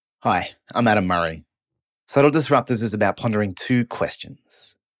Hi, I'm Adam Murray. Subtle Disruptors is about pondering two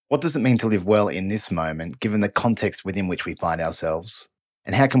questions. What does it mean to live well in this moment, given the context within which we find ourselves?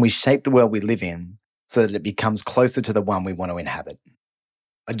 And how can we shape the world we live in so that it becomes closer to the one we want to inhabit?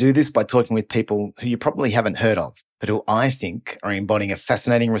 I do this by talking with people who you probably haven't heard of, but who I think are embodying a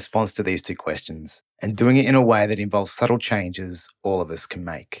fascinating response to these two questions and doing it in a way that involves subtle changes all of us can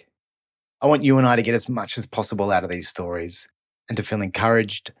make. I want you and I to get as much as possible out of these stories and to feel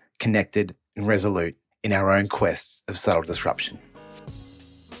encouraged, connected, and resolute in our own quests of subtle disruption.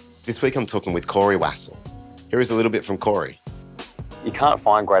 This week I'm talking with Corey Wastle. Here is a little bit from Corey. You can't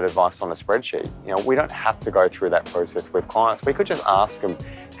find great advice on a spreadsheet. We don't have to go through that process with clients. We could just ask them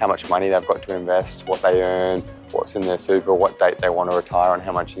how much money they've got to invest, what they earn, what's in their super, what date they want to retire, and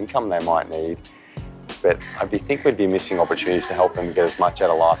how much income they might need. But I think we'd be missing opportunities to help them get as much out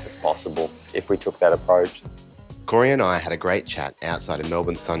of life as possible if we took that approach. Corey and I had a great chat outside of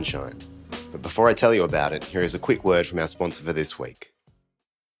Melbourne's sunshine. But before I tell you about it, here is a quick word from our sponsor for this week.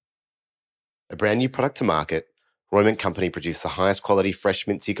 A brand new product to market, Roy Mint Company produce the highest quality fresh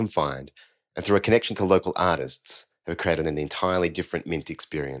mints you can find, and through a connection to local artists, have created an entirely different mint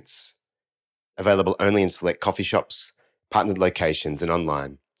experience. Available only in select coffee shops, partnered locations, and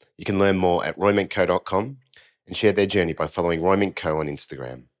online. You can learn more at roymintco.com and share their journey by following Roy Mint Co on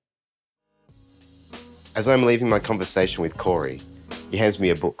Instagram. As I'm leaving my conversation with Corey, he hands me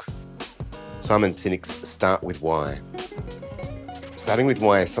a book. Simon Sinek's Start With Why. Starting with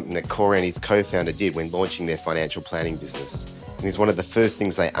why is something that Corey and his co-founder did when launching their financial planning business, and is one of the first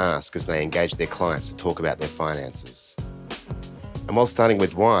things they ask as they engage their clients to talk about their finances. And while starting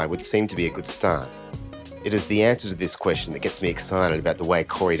with why would seem to be a good start, it is the answer to this question that gets me excited about the way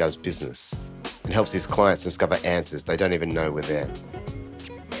Corey does business and helps his clients discover answers they don't even know were there.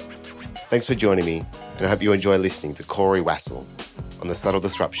 Thanks for joining me, and I hope you enjoy listening to Corey Wastle on the subtle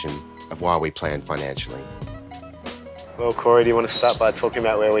disruption of why we plan financially. Well, Corey, do you want to start by talking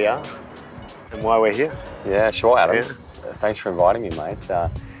about where we are and why we're here? Yeah, sure, Adam. Yeah. Thanks for inviting me,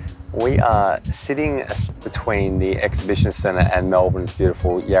 mate. We are sitting between the Exhibition Centre and Melbourne's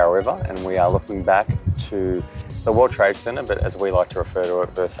beautiful Yarra River, and we are looking back to the World Trade Centre, but as we like to refer to it,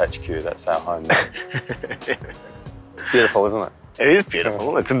 Verse HQ, that's our home. Beautiful, isn't it? It is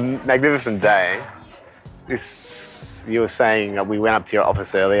beautiful. It's a magnificent day. You were saying we went up to your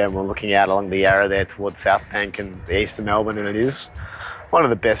office earlier and we're looking out along the Yarra there towards South Bank and the east of Melbourne, and it is one of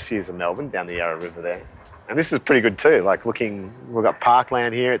the best views of Melbourne down the Yarra River there. And this is pretty good too, we've got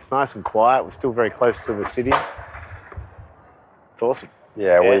parkland here, it's nice and quiet, we're still very close to the city. It's awesome.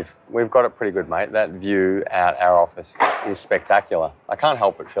 Yeah. We've got it pretty good, mate. That view out our office is spectacular. I can't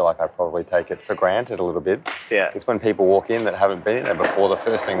help but feel like I probably take it for granted a little bit. Yeah. It's when people walk in that haven't been in there before, the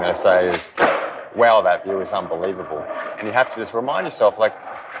first thing they say is, wow, that view is unbelievable. And you have to just remind yourself,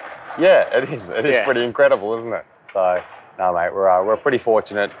 yeah, it is. It is pretty incredible, isn't it? So, no, mate, we're pretty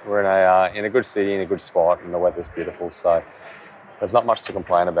fortunate. We're in a good city, in a good spot, and the weather's beautiful. So there's not much to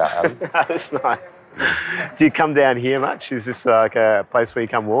complain about, Adam. That's nice. Do you come down here much? Is this like a place where you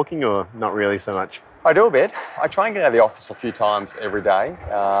come walking, or not really so much? I do a bit. I try and get out of the office a few times every day.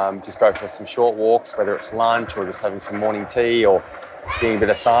 Just go for some short walks, whether it's lunch or just having some morning tea or getting a bit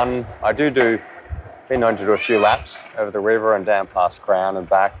of sun. Been known to do a few laps over the river and down past Crown and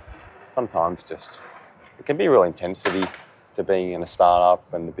back. Sometimes it can be real intensity to being in a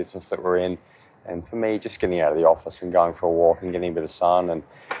startup and the business that we're in. And for me, just getting out of the office and going for a walk and getting a bit of sun and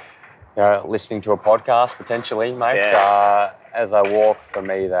listening to a podcast potentially, mate. Yeah. As I walk, for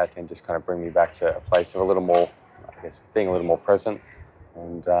me, that can just kind of bring me back to a place of a little more, being a little more present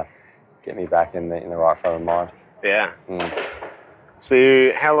and get me back in the right frame of mind. Yeah.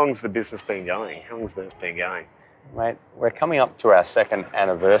 So how long's the business been going? How long's Verse been going? Mate, we're coming up to our second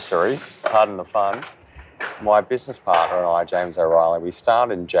anniversary, pardon the fun. My business partner and I, James O'Reilly, we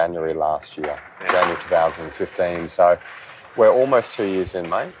started in January last year, January 2015. So we're almost 2 years in,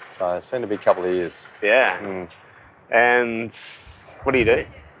 mate. So it's been a big couple of years. Yeah. And what do you do?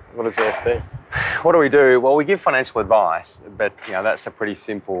 What does Verse do? What do we do? Well, we give financial advice, but that's a pretty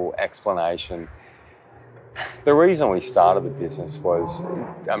simple explanation. The reason we started the business was,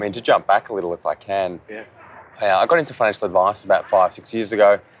 to jump back a little if I can. Yeah. I got into financial advice about 5-6 years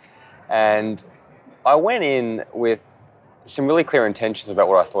ago, and I went in with some really clear intentions about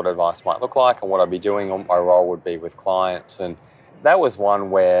what I thought advice might look like and what I'd be doing, what my role would be with clients. And that was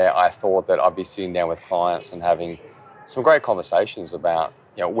one where I thought that I'd be sitting down with clients and having some great conversations about,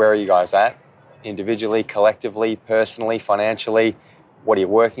 where are you guys at individually, collectively, personally, financially? What are you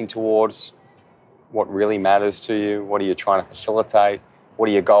working towards? What really matters to you? What are you trying to facilitate? What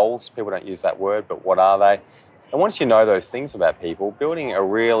are your goals? People don't use that word, but what are they? And once you know those things about people, building a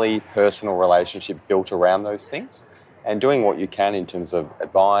really personal relationship built around those things and doing what you can in terms of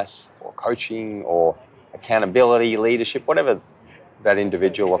advice or coaching or accountability, leadership, whatever that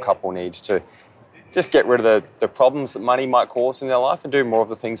individual or couple needs to just get rid of the problems that money might cause in their life and do more of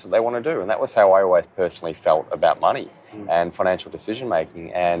the things that they want to do. And that was how I always personally felt about money and financial decision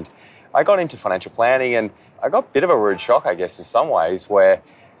making. And I got into financial planning and I got a bit of a rude shock, I guess, in some ways, where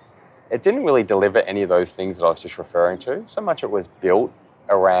it didn't really deliver any of those things that I was just referring to. So much it was built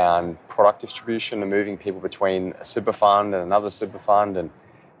around product distribution and moving people between a super fund and another super fund and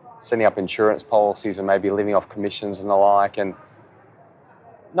setting up insurance policies and maybe living off commissions and the like, and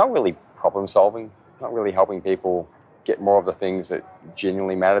not really problem solving, not really helping people get more of the things that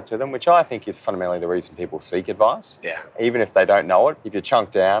genuinely matter to them, which I think is fundamentally the reason people seek advice. Yeah. Even if they don't know it, if you're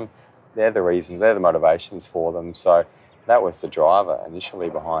chunked down, they're the reasons, they're the motivations for them. So that was the driver initially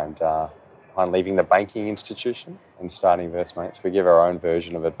behind leaving the banking institution and starting Versemates. We give our own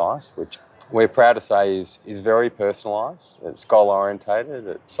version of advice, which we're proud to say is very personalised. It's goal-orientated,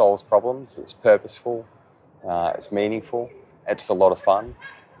 it solves problems, it's purposeful, it's meaningful, it's a lot of fun.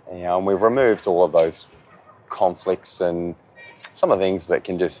 And we've removed all of those conflicts and some of the things that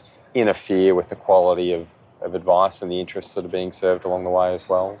can just interfere with the quality of advice and the interests that are being served along the way as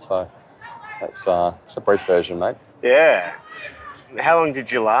well. So it's a brief version, mate. Yeah. How long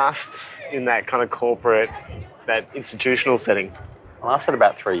did you last in that kind of corporate, that institutional setting? I lasted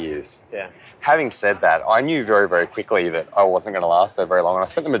about 3 years. Yeah. Having said that, I knew very, very quickly that I wasn't going to last there very long, and I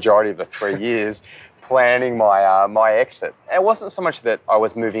spent the majority of the 3 years planning my exit. And it wasn't so much that I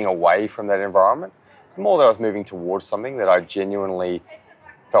was moving away from that environment, it's more that I was moving towards something that I genuinely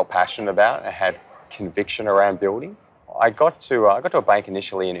felt passionate about and had conviction around building. I got to a bank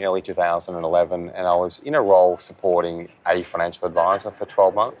initially in early 2011, and I was in a role supporting a financial advisor for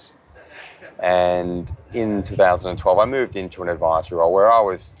 12 months. And in 2012, I moved into an advisory role where I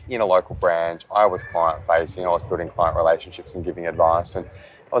was in a local branch, I was client-facing, I was building client relationships and giving advice, and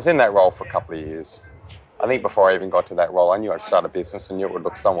I was in that role for a couple of years. I think before I even got to that role, I knew I'd start a business and knew it would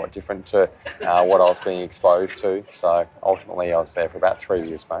look somewhat different to what I was being exposed to. So ultimately, I was there for about 3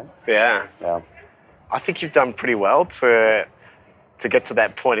 years, mate. Yeah. Yeah. I think you've done pretty well to get to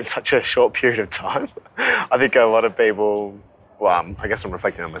that point in such a short period of time. I think a lot of people, well, I guess I'm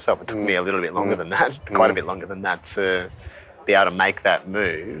reflecting on myself, it took me a little bit longer than that, quite a bit longer than that to be able to make that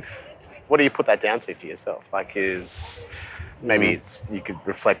move. What do you put that down to for yourself? Like, is maybe you could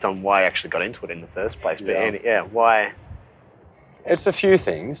reflect on why you actually got into it in the first place, but why? It's a few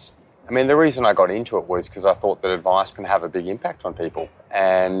things. I mean, the reason I got into it was because I thought that advice can have a big impact on people.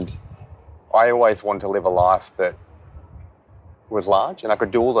 And I always wanted to live a life that was large and I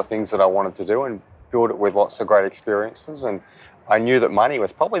could do all the things that I wanted to do and build it with lots of great experiences. And I knew that money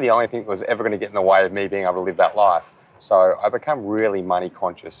was probably the only thing that was ever going to get in the way of me being able to live that life. So I became really money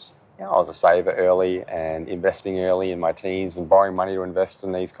conscious. You know, I was a saver early and investing early in my teens and borrowing money to invest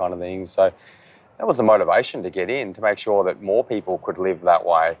in these kind of things. So that was the motivation to get in, to make sure that more people could live that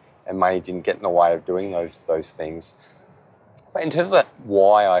way and money didn't get in the way of doing those things. But in terms of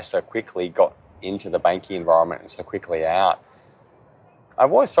why I so quickly got into the banking environment and so quickly out,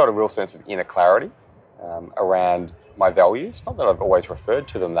 I've always felt a real sense of inner clarity around my values. Not that I've always referred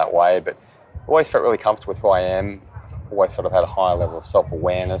to them that way, but I've always felt really comfortable with who I am. I've always felt I've had a high level of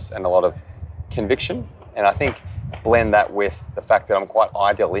self-awareness and a lot of conviction. And I think blend that with the fact that I'm quite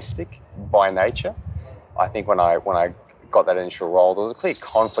idealistic by nature. I think when I got that initial role, there was a clear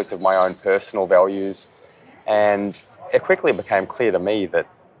conflict of my own personal values, and it quickly became clear to me that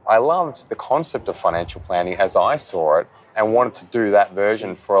I loved the concept of financial planning as I saw it and wanted to do that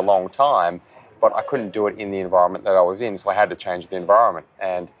version for a long time, but I couldn't do it in the environment that I was in, so I had to change the environment.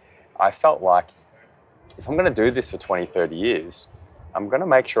 And I felt like if I'm going to do this for 20, 30 years, I'm going to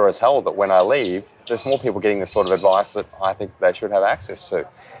make sure as hell that when I leave, there's more people getting the sort of advice that I think they should have access to.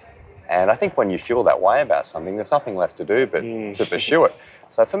 And I think when you feel that way about something, there's nothing left to do but to pursue it.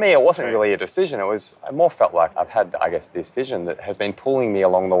 So for me, it wasn't really a decision. I more felt like I've had, I guess, this vision that has been pulling me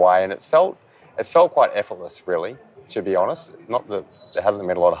along the way, and it's felt quite effortless, really, to be honest. Not that there hasn't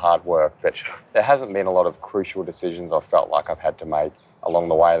been a lot of hard work, but there hasn't been a lot of crucial decisions I've felt like I've had to make along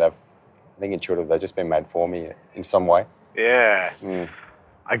the way. I think intuitively they've just been made for me in some way. Yeah.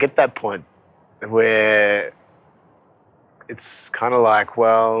 I get that point where it's kind of like,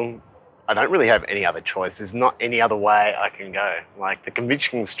 well, I don't really have any other choice. There's not any other way I can go. Like, the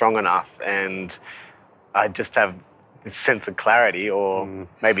conviction's strong enough and I just have this sense of clarity, or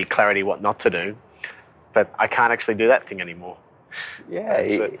maybe clarity what not to do, but I can't actually do that thing anymore. Yeah,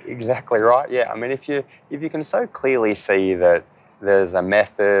 exactly right. Yeah, I mean, if you can so clearly see that there's a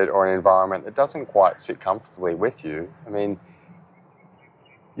method or an environment that doesn't quite sit comfortably with you, I mean,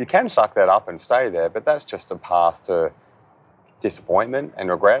 you can suck that up and stay there, but that's just a path to disappointment and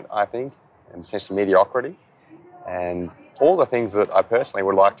regret, I think, and potentially mediocrity, and all the things that I personally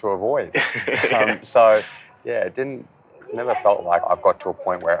would like to avoid. So, yeah, it never felt like I've got to a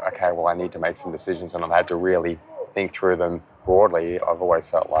point where, okay, well, I need to make some decisions and I've had to really think through them broadly. I've always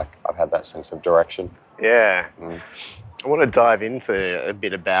felt like I've had that sense of direction. Yeah. I want to dive into a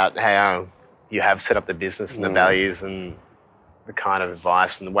bit about how you have set up the business and the values and the kind of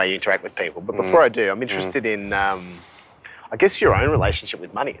advice and the way you interact with people. But before I do, I'm interested in, I guess, your own relationship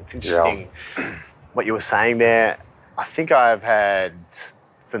with money. It's interesting what you were saying there. I think I've had,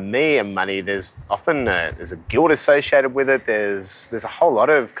 for me and money, there's often there's a guilt associated with it. There's a whole lot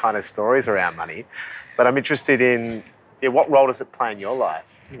of kind of stories around money. But I'm interested in what role does it play in your life?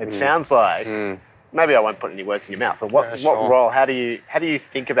 It sounds like, maybe I won't put any words in your mouth, but what role, how do you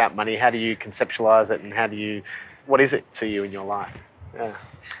think about money? How do you conceptualize it? And what is it to you in your life? Yeah.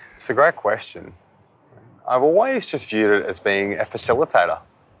 It's a great question. I've always just viewed it as being a facilitator.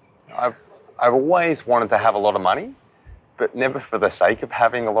 I've always wanted to have a lot of money, but never for the sake of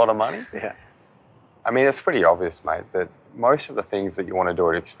having a lot of money. Yeah. I mean, it's pretty obvious, mate, that most of the things that you want to do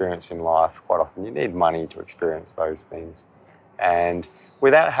or experience in life, quite often you need money to experience those things. And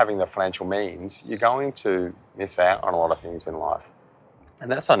without having the financial means, you're going to miss out on a lot of things in life.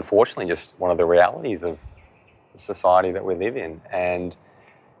 And that's unfortunately just one of the realities of the society that we live in. And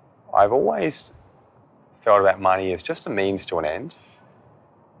I've always felt about money as just a means to an end.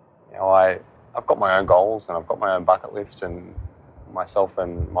 You know, I've got my own goals and I've got my own bucket list, and myself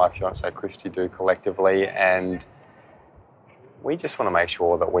and my fiancée Christy do collectively, and we just want to make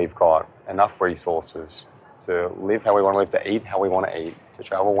sure that we've got enough resources to live how we want to live, to eat how we want to eat, to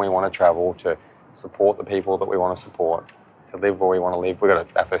travel when we want to travel, to support the people that we want to support, to live where we want to live. We've got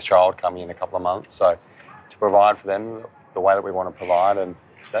our first child coming in a couple of months, so to provide for them the way that we want to provide, and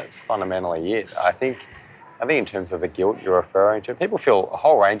that's fundamentally it. I think in terms of the guilt you're referring to, people feel a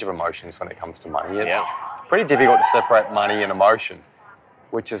whole range of emotions when it comes to money. It's pretty difficult to separate money and emotion,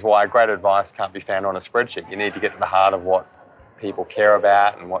 which is why great advice can't be found on a spreadsheet. You need to get to the heart of what people care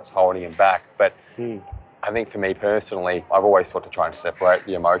about and what's holding them back. But I think for me personally, I've always sought to try and separate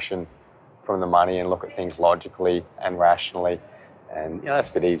the emotion from the money and look at things logically and rationally. And that's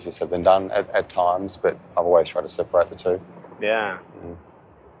a bit easier said than done at times, but I've always tried to separate the two. Yeah.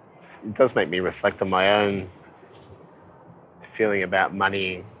 It does make me reflect on my own feeling about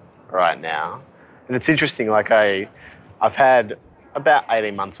money right now. And it's interesting, like I've had about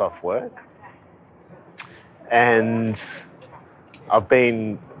 18 months off work, and I've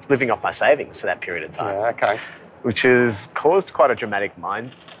been living off my savings for that period of time. Yeah, okay. Which has caused quite a dramatic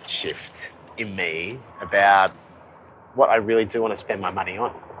mind shift in me about what I really do want to spend my money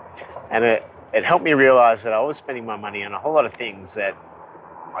on. And it helped me realise that I was spending my money on a whole lot of things that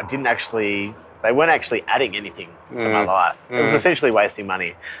they weren't actually adding anything to my life. It was essentially wasting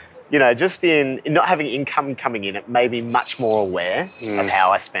money. Just in not having income coming in, it made me much more aware of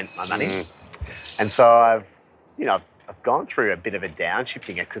how I spent my money. And so I've gone through a bit of a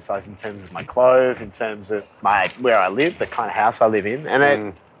downshifting exercise in terms of my clothes, in terms of where I live, the kind of house I live in,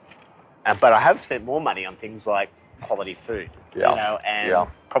 but I have spent more money on things like quality food, and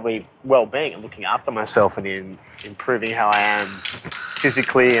probably well-being and looking after myself and in improving how I am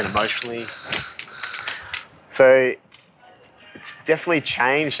physically and emotionally. So it's definitely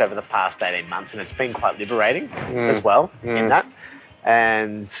changed over the past 18 months, and it's been quite liberating as well in that.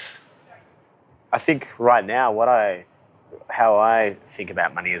 And I think right now how I think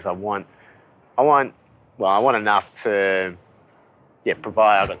about money is I want enough to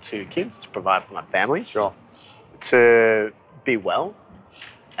provide. I've got 2 kids to provide for my family. Sure. To be well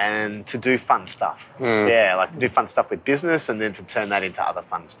and to do fun stuff. To do fun stuff with business and then to turn that into other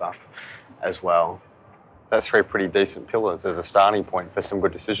fun stuff as well. That's 3 pretty decent pillars as a starting point for some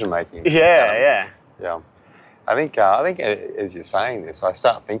good decision making. Yeah. I think as you're saying this, I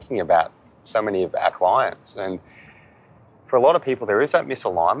start thinking about so many of our clients, and for a lot of people there is that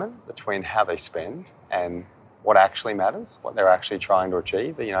misalignment between how they spend and what actually matters, what they're actually trying to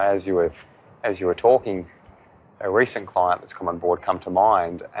achieve. As you were talking, a recent client that's come on board come to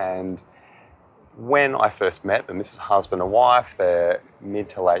mind, and when I first met them, this is husband and wife, they're mid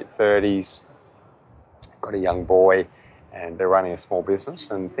to late 30s, got a young boy, and they're running a small business,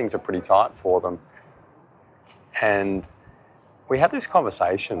 and things are pretty tight for them. And we had this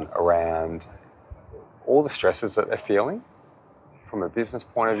conversation around all the stresses that they're feeling from a business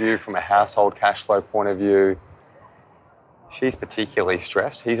point of view, from a household cash flow point of view, She's particularly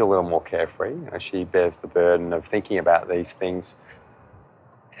stressed. He's a little more carefree. She bears the burden of thinking about these things.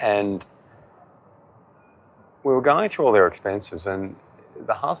 And we were going through all their expenses, and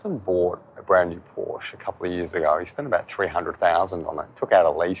the husband bought a brand new Porsche a couple of years ago. He spent about $300,000 on it, took out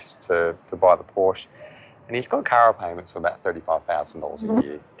a lease to buy the Porsche. And he's got car payments of about $35,000 a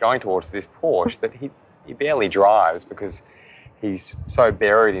year going towards this Porsche that he barely drives because he's so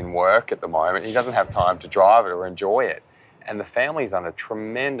buried in work at the moment. He doesn't have time to drive it or enjoy it. And the family's under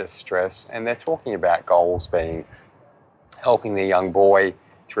tremendous stress, and they're talking about goals being helping their young boy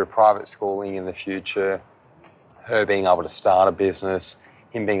through private schooling in the future, her being able to start a business,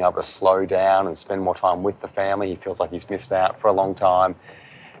 him being able to slow down and spend more time with the family. He feels like he's missed out for a long time.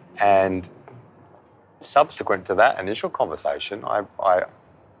 And subsequent to that initial conversation, I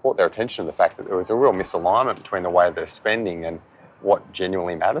brought their attention to the fact that there was a real misalignment between the way they're spending and what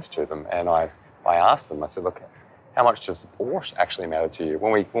genuinely matters to them. And I asked them, I said, look, how much does the Porsche actually matter to you?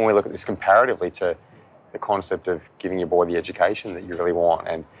 When we look at this comparatively to the concept of giving your boy the education that you really want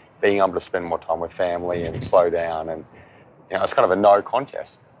and being able to spend more time with family and slow down, and it's kind of a no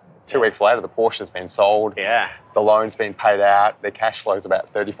contest. 2 weeks later, the Porsche has been sold. Yeah. The loan's been paid out. Their cash flow is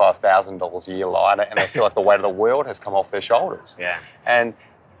about $35,000 a year lighter, and they feel like the weight of the world has come off their shoulders. Yeah. And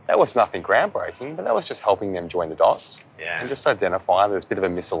that was nothing groundbreaking, but that was just helping them join the dots and just identify there's a bit of a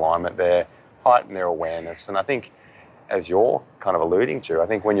misalignment there, heighten their awareness. And I think, as you're kind of alluding to, I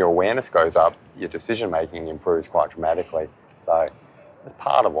think when your awareness goes up, your decision-making improves quite dramatically. So that's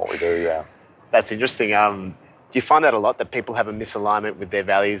part of what we do, yeah. That's interesting. Do you find that a lot, that people have a misalignment with their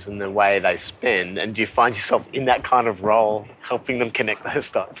values and the way they spend? And do you find yourself in that kind of role, helping them connect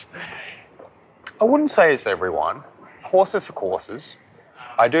those dots? I wouldn't say it's everyone. Horses for courses.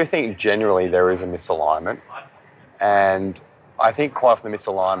 I do think generally there is a misalignment. And I think quite often the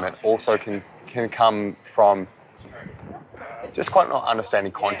misalignment also can come from just quite not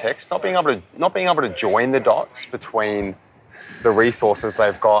understanding context, not being able to join the dots between the resources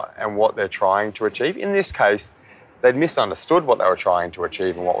they've got and what they're trying to achieve. In this case, they'd misunderstood what they were trying to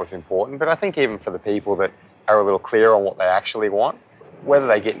achieve and what was important. But I think even for the people that are a little clear on what they actually want, whether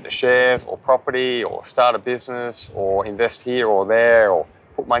they get into shares or property or start a business or invest here or there or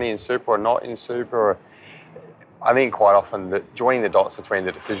put money in super or not in super, I think quite often that joining the dots between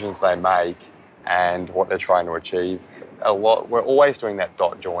the decisions they make and what they're trying to achieve, we're always doing that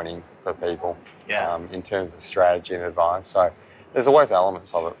dot joining for people in terms of strategy and advice. So there's always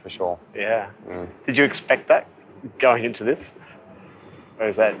elements of it for sure. Yeah. Did you expect that going into this? Or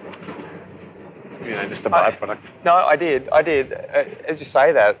is that, just a byproduct? No, I did. As you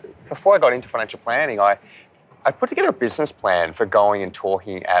say that, before I got into financial planning, I put together a business plan for going and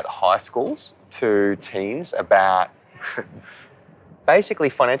talking at high schools to teens about basically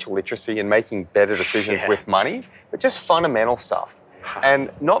financial literacy and making better decisions with money, but just fundamental stuff.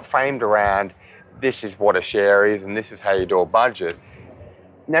 And not framed around this is what a share is and this is how you do a budget.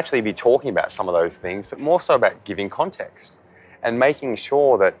 Naturally be talking about some of those things, but more so about giving context and making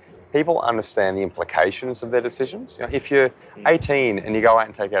sure that people understand the implications of their decisions. If you're 18 and you go out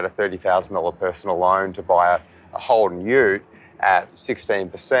and take out a $30,000 personal loan to buy a Holden Ute at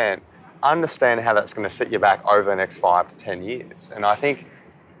 16%, understand how that's going to set you back over the next 5 to 10 years. And I think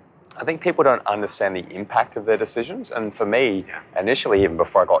people don't understand the impact of their decisions. And for me, initially, even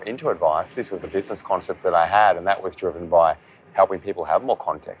before I got into advice, this was a business concept that I had, and that was driven by helping people have more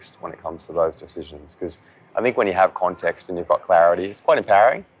context when it comes to those decisions. Because I think when you have context and you've got clarity, it's quite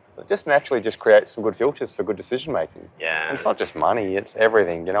empowering. It just naturally just creates some good filters for good decision making. Yeah. And it's not just money, it's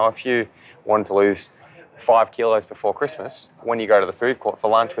everything. If you wanted to lose 5 kilos before Christmas, when you go to the food court for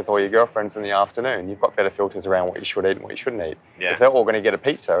lunch with all your girlfriends in the afternoon, you've got better filters around what you should eat and what you shouldn't eat. Yeah. If they're all going to get a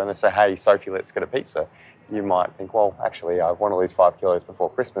pizza and they say, hey, Sophie, let's get a pizza, you might think, well, actually, I want to lose 5 kilos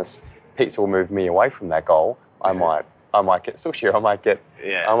before Christmas. Pizza will move me away from that goal. I might get sushi, or I might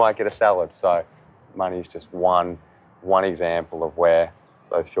get a salad. So money is just one example of where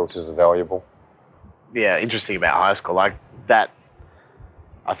those filters are valuable. Yeah, interesting about high school. Like that,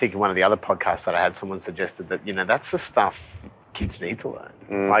 I think in one of the other podcasts that I had, someone suggested that, that's the stuff kids need to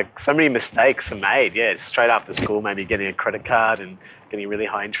learn. Like so many mistakes are made, straight after school, maybe getting a credit card and getting a really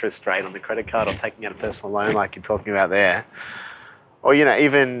high interest rate on the credit card or taking out a personal loan like you're talking about there. Or,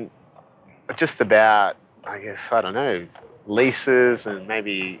 even just about, I guess, I don't know, leases and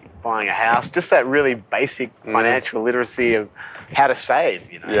maybe buying a house, just that really basic financial literacy of how to save,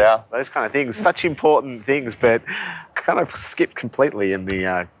 those kind of things, such important things, but kind of skipped completely in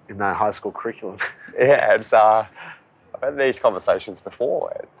the high school curriculum. Yeah, I've had these conversations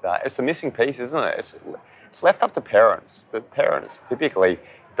before. It's a missing piece, isn't it? It's left up to parents, but parents typically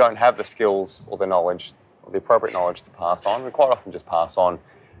don't have the skills or the knowledge or the appropriate knowledge to pass on. We quite often just pass on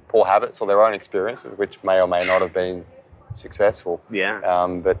poor habits or their own experiences, which may or may not have been successful.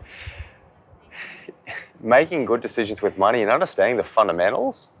 But making good decisions with money and understanding the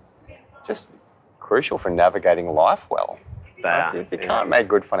fundamentals, just crucial for navigating life well. If you can't make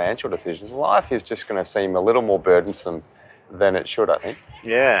good financial decisions, life is just going to seem a little more burdensome than it should, I think.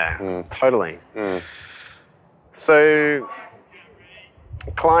 Yeah, totally. So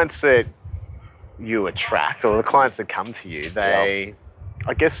clients that you attract, or the clients that come to you, they,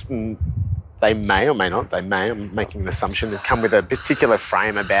 I guess they may or may not, I'm making an assumption, they come with a particular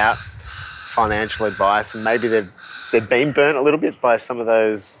frame about financial advice, and maybe they've been burnt a little bit by some of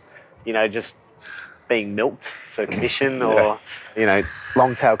those, just being milked for commission or,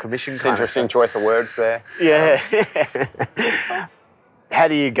 long tail commission. Interesting choice of words there. Yeah. How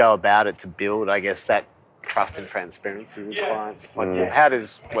do you go about it to build, I guess, that trust and transparency with clients? Like, how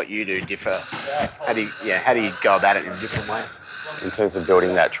does what you do differ? How do you go about it in a different way? In terms of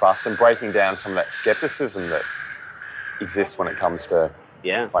building that trust and breaking down some of that skepticism that exists when it comes to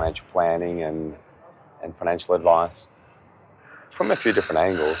financial planning and financial advice. From a few different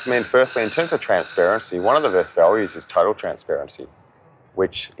angles. Firstly, in terms of transparency, one of the best values is total transparency,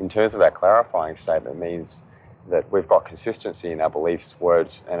 which in terms of that clarifying statement means that we've got consistency in our beliefs,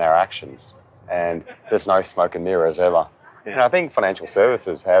 words, and our actions. And there's no smoke and mirrors ever. Yeah. And I think financial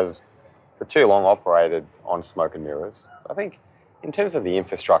services has, for too long, operated on smoke and mirrors. I think in terms of the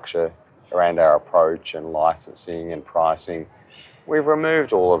infrastructure around our approach and licensing and pricing, we've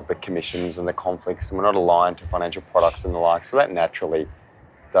removed all of the commissions and the conflicts, and we're not aligned to financial products and the like. So that naturally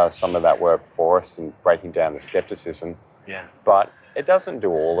does some of that work for us in breaking down the skepticism. Yeah. But it doesn't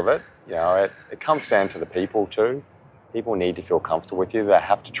do all of it. It comes down to the people too. People need to feel comfortable with you. They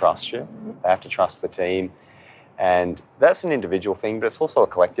have to trust you. They have to trust the team. And that's an individual thing, but it's also a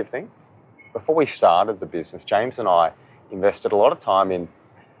collective thing. Before we started the business, James and I invested a lot of time in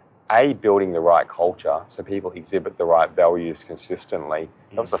building the right culture so people exhibit the right values consistently.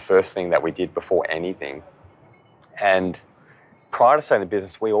 That was the first thing that we did before anything. And prior to starting the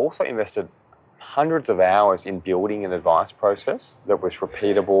business, we also invested hundreds of hours in building an advice process that was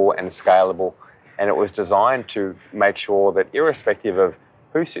repeatable and scalable. And it was designed to make sure that irrespective of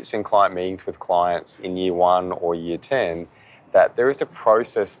who sits in client meetings with clients in year 1 or year 10, that there is a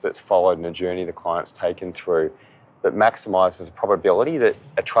process that's followed and a journey the client's taken through that maximises the probability that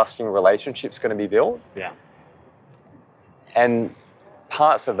a trusting relationship is going to be built. Yeah. And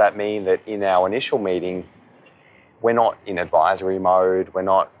parts of that mean that in our initial meeting, we're not in advisory mode, we're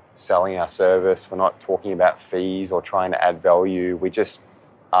not selling our service, we're not talking about fees or trying to add value. We just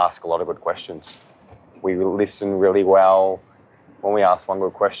ask a lot of good questions. We listen really well. When we ask one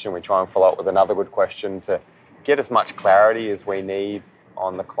good question, we try and follow up with another good question to get as much clarity as we need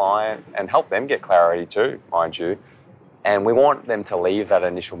on the client and help them get clarity too, mind you. And we want them to leave that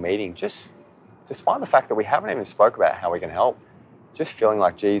initial meeting just despite the fact that we haven't even spoke about how we can help, just feeling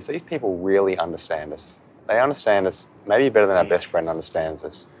like, geez, these people really understand us. They understand us maybe better than our best friend understands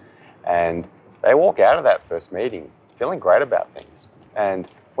us. And they walk out of that first meeting feeling great about things. And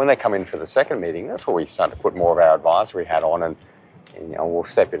when they come in for the second meeting, that's where we start to put more of our advisory hat on and we'll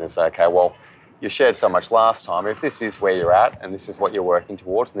step in and say, okay, well, you shared so much last time. If this is where you're at and this is what you're working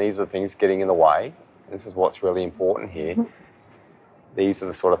towards and these are the things getting in the way, and this is what's really important here, these are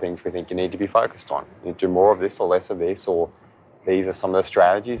the sort of things we think you need to be focused on. You do more of this or less of this, or these are some of the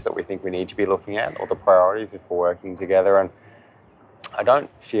strategies that we think we need to be looking at, or the priorities if we're working together. And I don't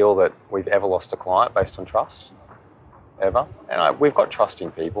feel that we've ever lost a client based on trust, ever. And we've got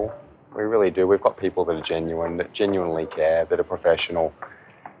trusting people. We really do. We've got people that are genuine, that genuinely care, that are professional.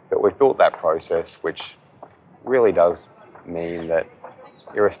 But we've built that process, which really does mean that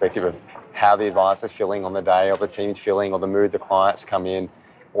irrespective of how the advisor's feeling on the day, or the team's feeling, or the mood the clients come in,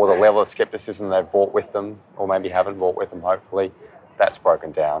 or the level of skepticism they've brought with them, or maybe haven't brought with them, hopefully, that's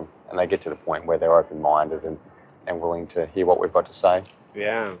broken down. And they get to the point where they're open-minded and willing to hear what we've got to say.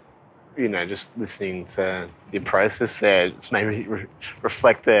 Yeah. Just listening to your process there, it's made me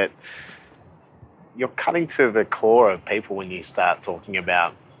reflect that you're cutting to the core of people when you start talking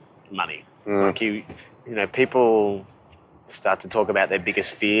about money. Like people start to talk about their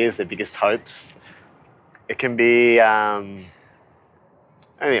biggest fears, their biggest hopes. It can be, I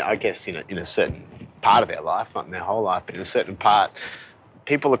guess, in a certain part of their life, not in their whole life, but in a certain part,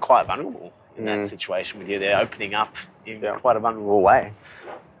 people are quite vulnerable in that situation with you. They're opening up in quite a vulnerable way.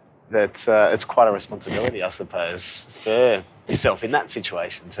 That it's quite a responsibility, I suppose, for yourself in that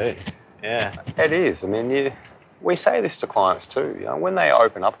situation too. Yeah, it is. We say this to clients too. When they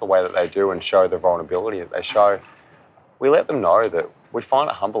open up the way that they do and show the vulnerability that they show, we let them know that we find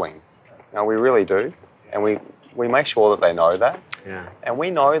it humbling. We really do. And we make sure that they know that. Yeah. And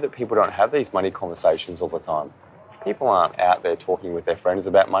we know that people don't have these money conversations all the time. People aren't out there talking with their friends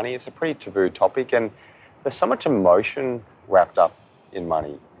about money. It's a pretty taboo topic, and there's so much emotion wrapped up in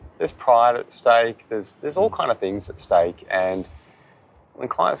money. There's pride at stake. There's all kind of things at stake. And when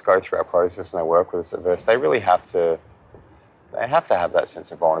clients go through our process and they work with us at Verse, they really have to have that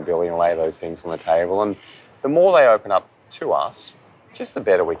sense of vulnerability and lay those things on the table. And the more they open up to us, just the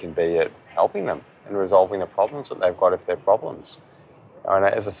better we can be at helping them and resolving the problems that they've got if they're problems. And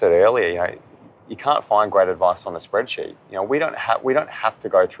as I said earlier, you can't find great advice on a spreadsheet. We don't have to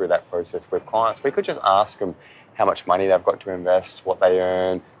go through that process with clients. We could just ask them how much money they've got to invest, what they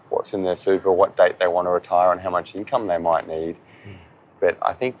earn, what's in their super, what date they want to retire, and how much income they might need. But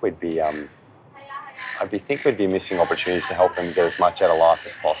I think we'd be missing opportunities to help them get as much out of life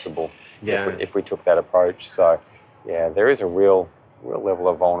as possible if we took that approach. So, yeah, there is a real level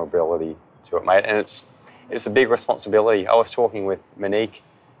of vulnerability to it, mate, and it's a big responsibility. I was talking with Monique,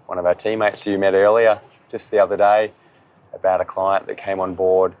 one of our teammates who you met earlier, just the other day, about a client that came on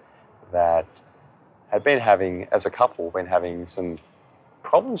board that had been having, as a couple, been having some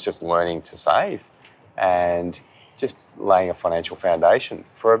problems just learning to save and just laying a financial foundation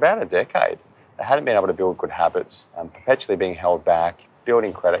for about a decade. They hadn't been able to build good habits, perpetually being held back,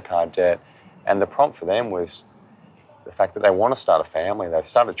 building credit card debt, and the prompt for them was the fact that they want to start a family. They've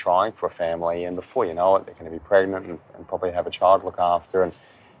started trying for a family, and before you know it, they're going to be pregnant and probably have a child to look after. And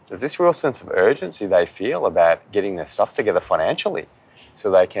there's this real sense of urgency they feel about getting their stuff together financially so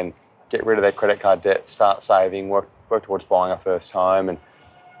they can get rid of their credit card debt, start saving, work towards buying a first home. And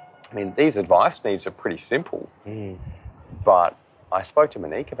I mean, these advice needs are pretty simple, but I spoke to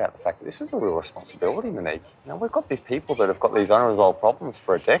Monique about the fact that this is a real responsibility, Monique. We've got these people that have got these unresolved problems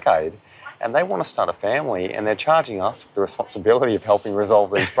for a decade, and they want to start a family, and they're charging us with the responsibility of helping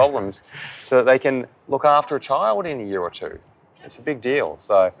resolve these problems so that they can look after a child in a year or two. It's a big deal.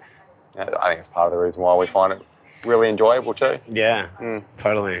 So I think it's part of the reason why we find it really enjoyable too. Yeah,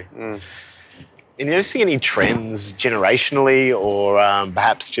 totally. And you don't see any trends generationally or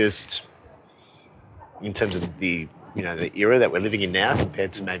perhaps just in terms of the era that we're living in now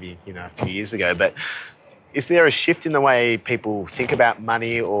compared to maybe, a few years ago, but is there a shift in the way people think about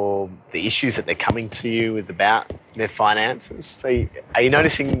money or the issues that they're coming to you with about their finances? So are you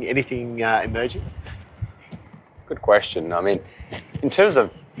noticing anything emerging? Good question. I mean, in terms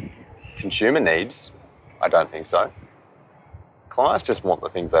of consumer needs, I don't think so. Clients just want the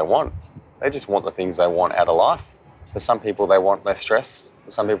things they want. They just want the things they want out of life. For some people, they want less stress.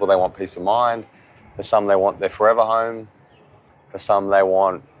 For some people, they want peace of mind. For some, they want their forever home. For some, they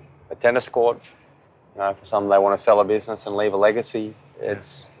want a tennis court. For some, they want to sell a business and leave a legacy.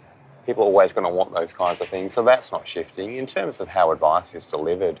 People are always going to want those kinds of things, so that's not shifting. In terms of how advice is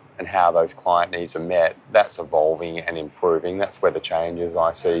delivered and how those client needs are met, that's evolving and improving. That's where the changes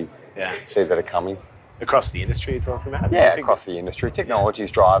I see that are coming. Across the industry you're talking about? Yeah, across the industry. Technology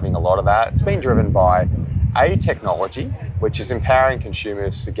is driving a lot of that. It's been driven by technology, which is empowering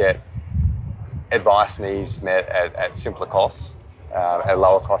consumers to get advice needs met at simpler costs, at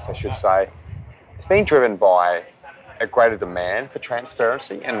lower costs, I should say. It's been driven by a greater demand for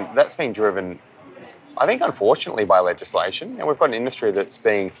transparency, and that's been driven, I think, unfortunately, by legislation. And we've got an industry that's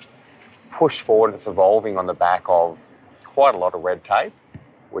being pushed forward and it's evolving on the back of quite a lot of red tape,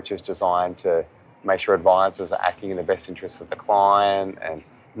 which is designed to make sure advisors are acting in the best interests of the client and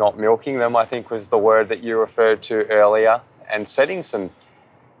not milking them, I think was the word that you referred to earlier, and setting some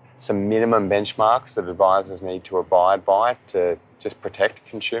minimum benchmarks that advisors need to abide by to just protect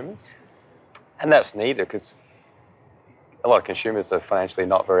consumers. And that's needed because a lot of consumers are financially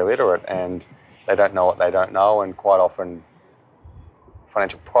not very literate and they don't know what they don't know, and quite often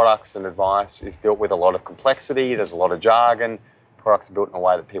financial products and advice is built with a lot of complexity. There's a lot of jargon. Products are built in a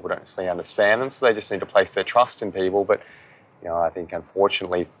way that people don't necessarily understand them, so they just need to place their trust in people. But I think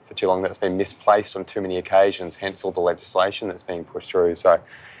unfortunately for too long that's been misplaced on too many occasions, hence all the legislation that's being pushed through. So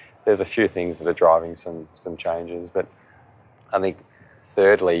there's a few things that are driving some changes. But I think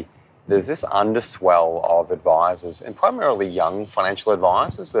thirdly, there's this underswell of advisors, and primarily young financial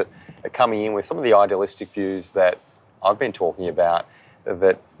advisors, that are coming in with some of the idealistic views that I've been talking about,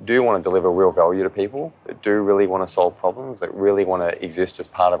 that do want to deliver real value to people, that do really want to solve problems, that really want to exist as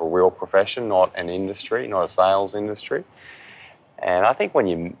part of a real profession, not an industry, not a sales industry. And I think when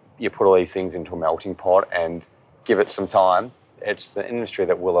you put all these things into a melting pot and give it some time, it's an industry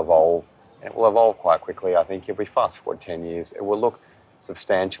that will evolve, and it will evolve quite quickly. I think if we fast forward 10 years, it will look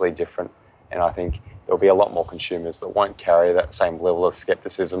substantially different, and I think there'll be a lot more consumers that won't carry that same level of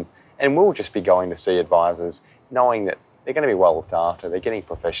skepticism, and we'll just be going to see advisors knowing that they're going to be well looked after, they're getting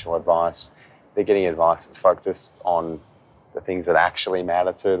professional advice, they're getting advice that's focused on the things that actually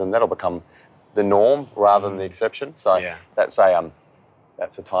matter to them. That'll become the norm rather than the exception. So that's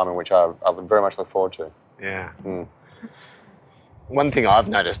a time in which I would very much look forward to. Yeah. One thing I've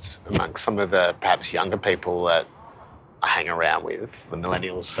noticed amongst some of the perhaps younger people that I hang around with, the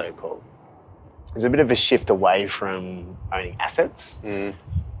millennials so-called, there's a bit of a shift away from owning assets,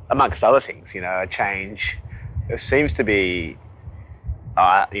 amongst other things, a change. There seems to be,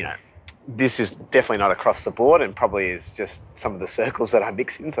 this is definitely not across the board and probably is just some of the circles that I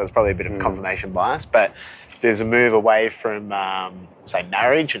mix in, so it's probably a bit of confirmation bias, but there's a move away from, say,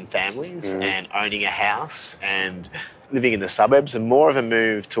 marriage and families and owning a house and living in the suburbs, and more of a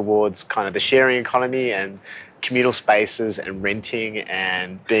move towards kind of the sharing economy and communal spaces and renting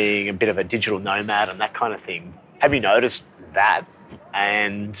and being a bit of a digital nomad and that kind of thing. Have you noticed that?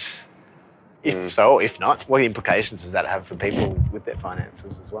 And if so, if not, what implications does that have for people with their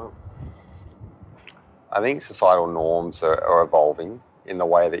finances as well? I think societal norms are evolving in the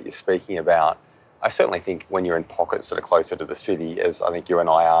way that you're speaking about. I certainly think when you're in pockets that are closer to the city, as I think you and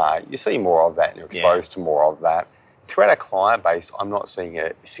I are, you see more of that and you're exposed to more of that. Throughout our client base, I'm not seeing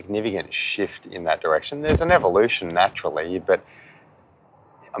a significant shift in that direction. There's an evolution naturally, but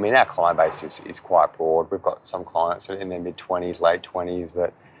I mean, our client base is quite broad. We've got some clients that are in their mid-20s, late 20s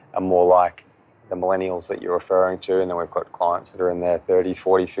that are more like the millennials that you're referring to, and then we've got clients that are in their 30s,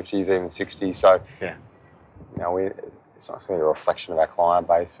 40s, 50s, even 60s. So, it's not necessarily a reflection of our client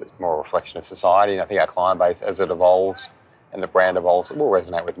base, but it's more a reflection of society. And I think our client base, as it evolves and the brand evolves, it will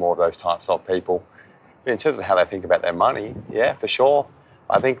resonate with more of those types of people. But in terms of how they think about their money, yeah, for sure.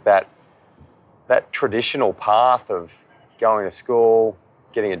 I think that traditional path of going to school,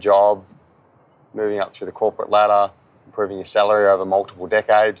 getting a job, moving up through the corporate ladder, improving your salary over multiple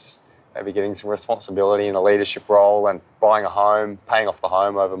decades, maybe getting some responsibility in a leadership role and buying a home, paying off the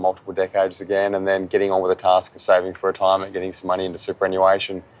home over multiple decades again, and then getting on with the task of saving for retirement, getting some money into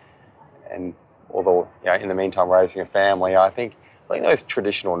superannuation, and although in the meantime raising a family. I think those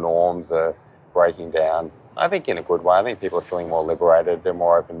traditional norms are breaking down. I think in a good way. I think people are feeling more liberated, they're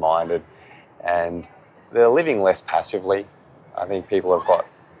more open-minded, and they're living less passively. I think people have got,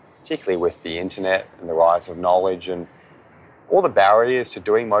 particularly with the internet and the rise of knowledge and all the barriers to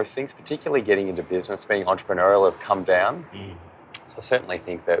doing most things, particularly getting into business, being entrepreneurial, have come down. So I certainly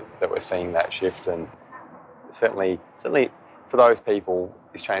think that we're seeing that shift, and certainly for those people,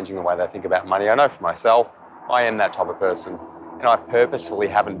 it's changing the way they think about money. I know for myself, I am that type of person, and I purposefully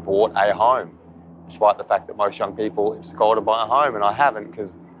haven't bought a home, despite the fact that most young people, it's a goal to buy a home, and I haven't,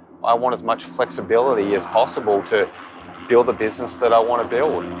 because I want as much flexibility as possible to build the business that I want to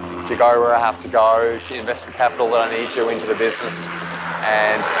build, to go where I have to go, to invest the capital that I need to into the business.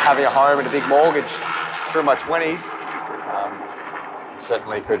 And having a home and a big mortgage through my 20s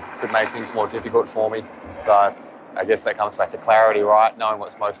certainly could make things more difficult for me. So I guess that comes back to clarity, right? Knowing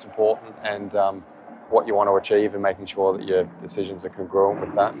what's most important and what you want to achieve and making sure that your decisions are congruent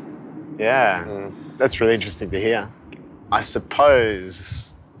with that. Yeah, that's really interesting to hear. I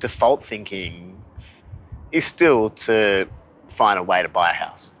suppose default thinking is still to find a way to buy a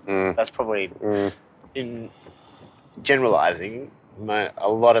house. That's probably, in generalising, a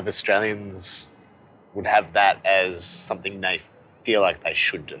lot of Australians would have that as something they feel like they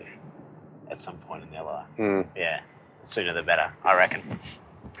should do at some point in their life. Yeah, the sooner the better, I reckon.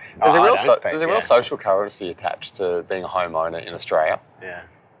 There's a real social currency attached to being a homeowner in Australia. Yeah.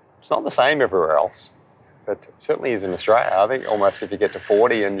 It's not the same everywhere else, but it certainly is in Australia. I think almost if you get to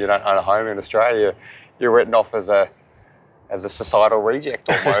 40 and you don't own a home in Australia, you're written off as a societal reject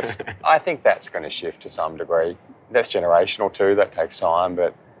almost. I think that's going to shift to some degree. That's generational too, that takes time,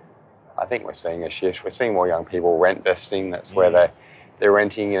 but I think we're seeing a shift. We're seeing more young people rent vesting. That's where they're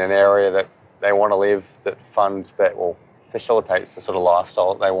renting in an area that they want to live, that funds that will facilitates the sort of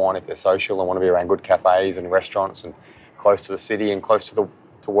lifestyle that they want. If they're social and want to be around good cafes and restaurants and close to the city and close to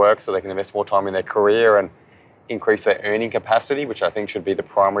work, so they can invest more time in their career and increase their earning capacity, which I think should be the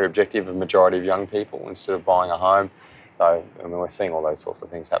primary objective of the majority of young people instead of buying a home. So, I mean, we're seeing all those sorts of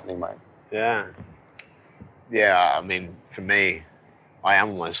things happening, mate. Yeah. Yeah, I mean, for me, I am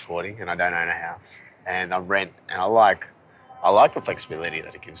almost 40 and I don't own a house. And I rent, and I like the flexibility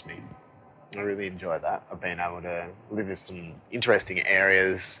that it gives me. I really enjoy that. I've been able to live in some interesting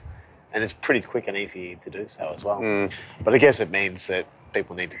areas, and it's pretty quick and easy to do so as well. But I guess it means that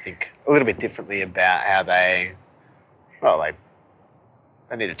people need to think a little bit differently about how they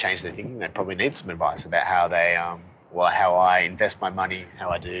need to change their thinking. They probably need some advice about how they, how I invest my money, how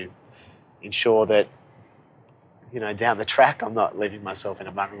I do ensure that, down the track, I'm not leaving myself in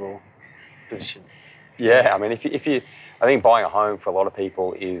a vulnerable position. Yeah, I mean, I think buying a home for a lot of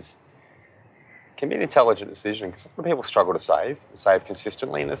people is can be an intelligent decision, because a lot of people struggle to save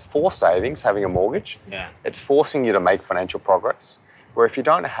consistently, and it's forced savings, having a mortgage. Yeah. It's forcing you to make financial progress, where if you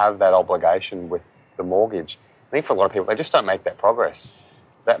don't have that obligation with the mortgage, I think for a lot of people, they just don't make that progress.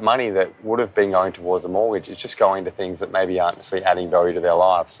 That money that would have been going towards a mortgage is just going to things that maybe aren't necessarily adding value to their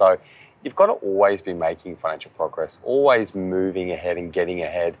life. So you've got to always be making financial progress, always moving ahead and getting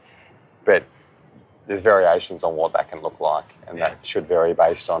ahead. But there's variations on what that can look like, and that should vary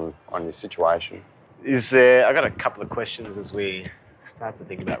based on your situation. I got a couple of questions as we start to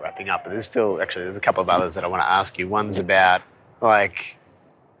think about wrapping up, but there's a couple of others that I want to ask you. One's about,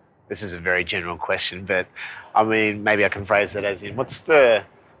 this is a very general question, but I mean, maybe I can phrase it as in, what's the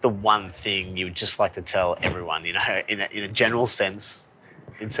one thing you would just like to tell everyone, in a general sense,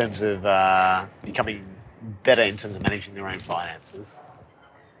 in terms of becoming better in terms of managing their own finances?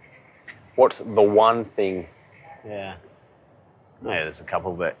 What's the one thing? Yeah. Yeah, there's a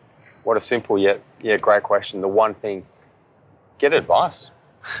couple, but... What a simple yet great question. The one thing, get advice.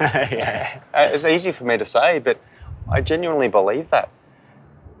 Yeah. It's easy for me to say, but I genuinely believe that.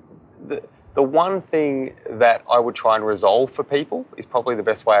 The one thing that I would try and resolve for people is probably the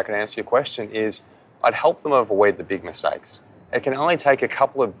best way I can answer your question is I'd help them avoid the big mistakes. It can only take a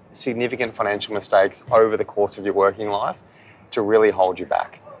couple of significant financial mistakes over the course of your working life to really hold you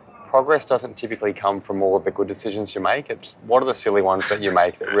back. Progress doesn't typically come from all of the good decisions you make. It's what are the silly ones that you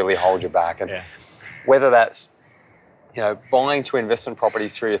make that really hold you back. And whether that's, buying two investment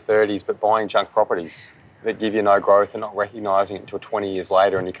properties through your 30s, but buying junk properties that give you no growth and not recognising it until 20 years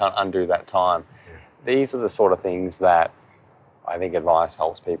later, and you can't undo that time. These are the sort of things that I think advice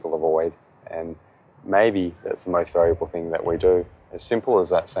helps people avoid. And maybe that's the most valuable thing that we do, as simple as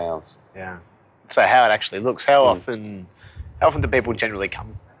that sounds. Yeah. So how it actually looks, how often do people generally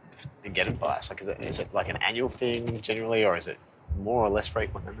come and get advice? Is it like an annual thing generally, or is it more or less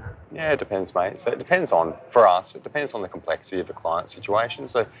frequent than that? Yeah, it depends, mate. So it depends on the complexity of the client situation.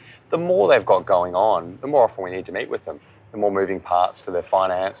 So the more they've got going on, the more often we need to meet with them, the more moving parts to their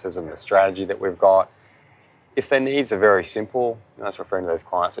finances and the strategy that we've got. If their needs are very simple, that's referring to those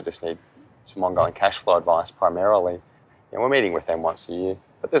clients that just need some ongoing cash flow advice primarily, we're meeting with them once a year.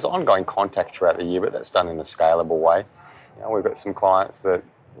 But there's ongoing contact throughout the year, but that's done in a scalable way. We've got some clients that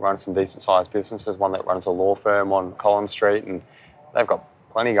run some decent-sized businesses, one that runs a law firm on Collins Street, and they've got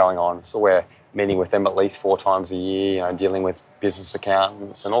plenty going on. So we're meeting with them at least 4 times a year, dealing with business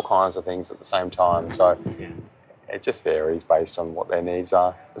accountants and all kinds of things at the same time. So it just varies based on what their needs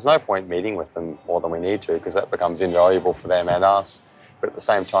are. There's no point meeting with them more than we need to, because that becomes invaluable for them and us. But at the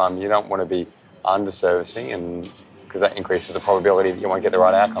same time, you don't want to be under-servicing, and because that increases the probability that you won't get the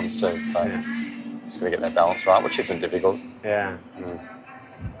right outcomes too. So just got to get that balance right, which isn't difficult. Yeah.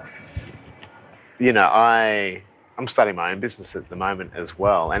 I'm starting my own business at the moment as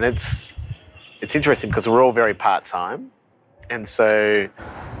well, and it's interesting because we're all very part-time, and so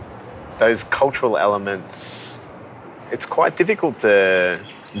those cultural elements, it's quite difficult to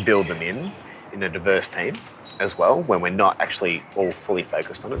build them in a diverse team as well when we're not actually all fully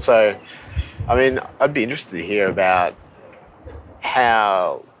focused on it. So, I mean, I'd be interested to hear about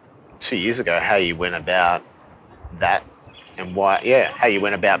how 2 years ago, how you went about that and how you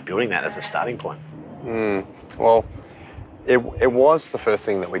went about building that as a starting point. Well, it was the first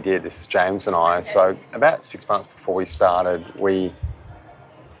thing that we did, this is James and I. So about 6 months before we started,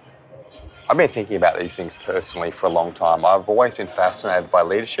 I've been thinking about these things personally for a long time. I've always been fascinated by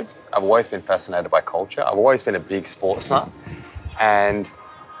leadership. I've always been fascinated by culture. I've always been a big sports nut. And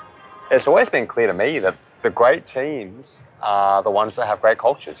it's always been clear to me that the great teams are the ones that have great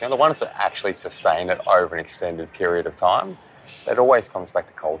cultures, the ones that actually sustain it over an extended period of time. It always comes back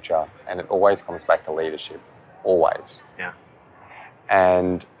to culture, and it always comes back to leadership, always. Yeah.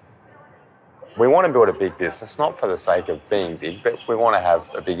 And we want to build a big business, not for the sake of being big, but we want to have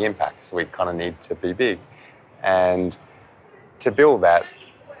a big impact, so we kind of need to be big. And to build that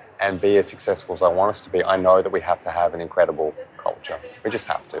and be as successful as I want us to be, I know that we have to have an incredible culture. We just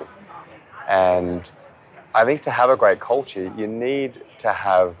have to. And I think to have a great culture, you need to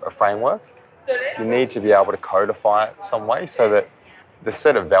have a framework. You need to be able to codify it some way so that the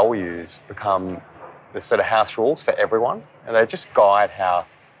set of values become the set of house rules for everyone. And they just guide how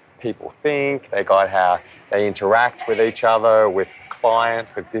people think, they guide how they interact with each other, with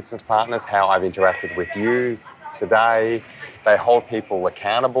clients, with business partners, how I've interacted with you today. They hold people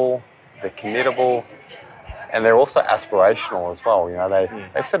accountable, they're committable, and they're also aspirational as well.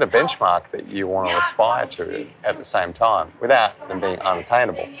 They set a benchmark that you want to aspire to at the same time without them being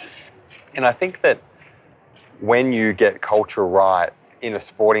unattainable. And I think that when you get culture right in a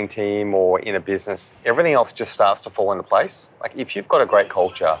sporting team or in a business, everything else just starts to fall into place. Like if you've got a great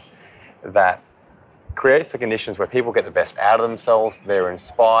culture that creates the conditions where people get the best out of themselves, they're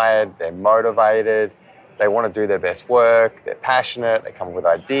inspired, they're motivated, they want to do their best work, they're passionate, they come up with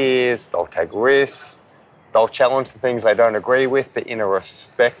ideas, they'll take risks, they'll challenge the things they don't agree with, but in a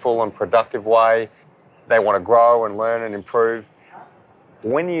respectful and productive way. They want to grow and learn and improve.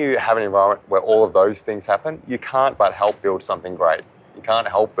 When you have an environment where all of those things happen, you can't but help build something great. You can't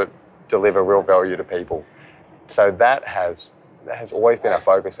help but deliver real value to people. So that has always been our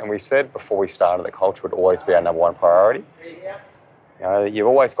focus. And we said before we started that culture would always be our number one priority. You've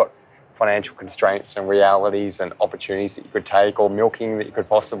always got financial constraints and realities and opportunities that you could take, or milking that you could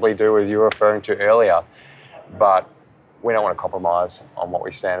possibly do, as you were referring to earlier. But we don't want to compromise on what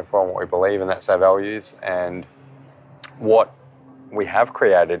we stand for and what we believe, and that's our values. And what we have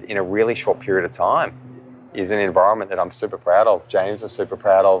created in a really short period of time is an environment that I'm super proud of. James is super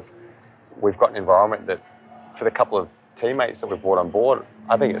proud of. We've got an environment that, for the couple of teammates that we've brought on board,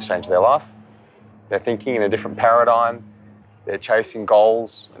 I think it's changed their life. They're thinking in a different paradigm. They're chasing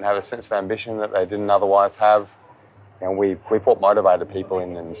goals and have a sense of ambition that they didn't otherwise have. And we brought motivated people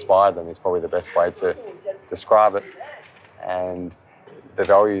in and inspired them is probably the best way to describe it. And the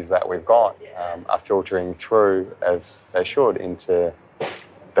values that we've got are filtering through, as they should, into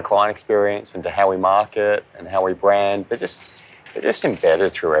the client experience, into how we market and how we brand. They're just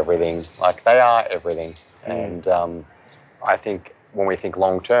embedded through everything. Like, they are everything. And I think when we think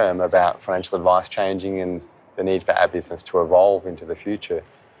long term about financial advice changing and the need for our business to evolve into the future,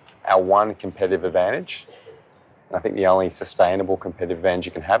 our one competitive advantage, and I think the only sustainable competitive advantage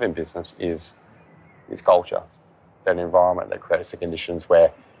you can have in business, is culture. That environment that creates the conditions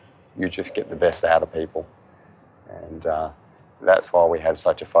where you just get the best out of people. And that's why we had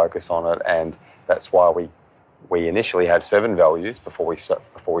such a focus on it, and that's why we initially had 7 values before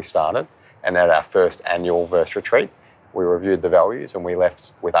we started. And at our first annual Verse retreat, we reviewed the values and we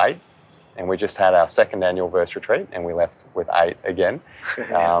left with 8. And we just had our second annual Verse retreat and we left with 8 again.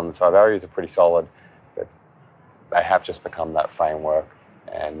 So our values are pretty solid, but they have just become that framework.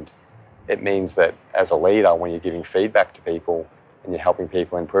 And it means that as a leader, when you're giving feedback to people and you're helping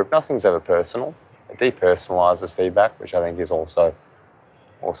people improve, nothing's ever personal. It depersonalises feedback, which I think is also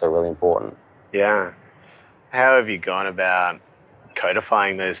really important. Yeah. How have you gone about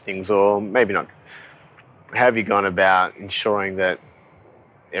codifying those things, or maybe not? How have you gone about ensuring that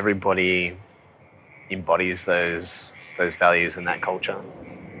everybody embodies those values and that culture?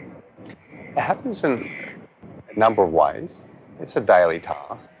 It happens in a number of ways. It's a daily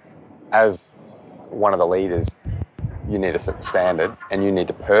task. As one of the leaders, you need to set the standard and you need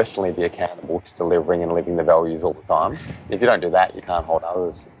to personally be accountable to delivering and living the values all the time. If you don't do that, you can't hold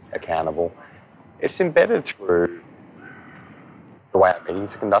others accountable. It's embedded through the way our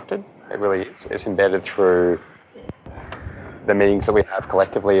meetings are conducted. It really is. It's embedded through the meetings that we have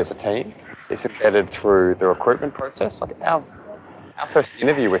collectively as a team. It's embedded through the recruitment process. Like, our first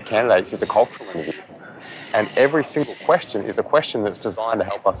interview with candidates is a cultural interview. And every single question is a question that's designed to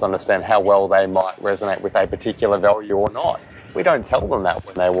help us understand how well they might resonate with a particular value or not. We don't tell them that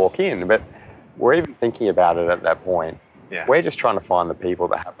when they walk in, but we're even thinking about it at that point. Yeah. We're just trying to find the people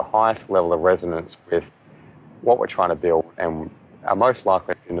that have the highest level of resonance with what we're trying to build and are most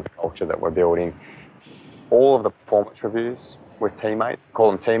likely into the culture that we're building. All of the performance reviews with teammates, we call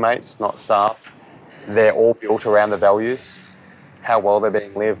them teammates, not staff, they're all built around the values. How well they're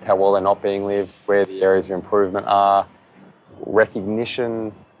being lived, how well they're not being lived, where the areas of improvement are,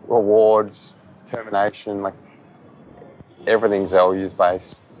 recognition, rewards, termination, like, everything's values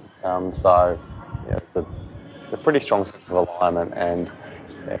based. So yeah, it's a pretty strong sense of alignment, and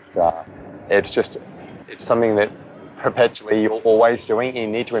it's something that perpetually you're always doing. You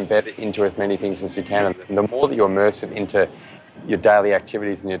need to embed it into as many things as you can, and the more that you immerse it into your daily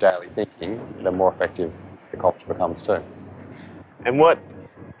activities and your daily thinking, the more effective the culture becomes too. And what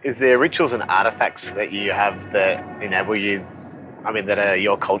is there rituals and artifacts that you have that enable you, that are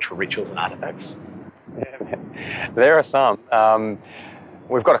your cultural rituals and artifacts? Yeah, there are some.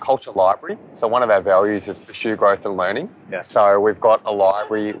 We've got a culture library. So one of our values is pursue growth and learning. Yeah. So we've got a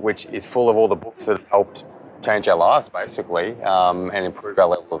library which is full of all the books that have helped change our lives, basically, and improve our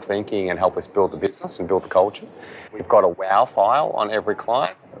level of thinking and help us build the business and build the culture. We've got a wow file on every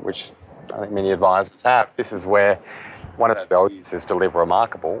client, which I think many advisors have. This is where one of our values is deliver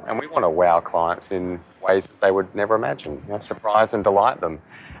remarkable, and we want to wow clients in ways that they would never imagine, surprise and delight them.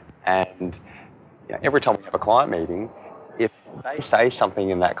 And every time we have a client meeting, if they say something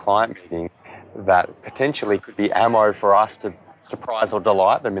in that client meeting that potentially could be ammo for us to surprise or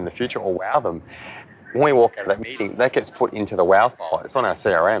delight them in the future or wow them, when we walk out of that meeting, that gets put into the wow file. It's on our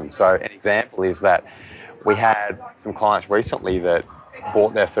CRM. So an example is that we had some clients recently that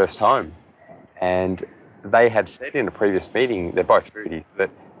bought their first home, And they had said in a previous meeting, they're both foodies, that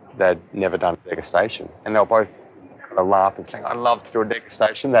they'd never done a degustation. And they were both kind of laughing, saying, I'd love to do a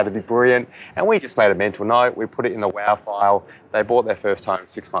degustation, that'd be brilliant. And we just made a mental note, we put it in the WOW file. They bought their first home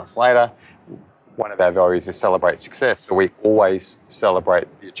 6 months later. One of our values is celebrate success, so we always celebrate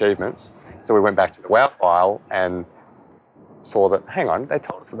the achievements. So we went back to the WOW file and saw that, hang on, they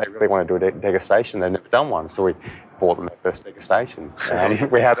told us that they really want to do a degustation, they've never done one. So we bought them their first degustation.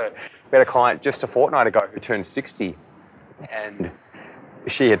 We had a client just a fortnight ago who turned 60, and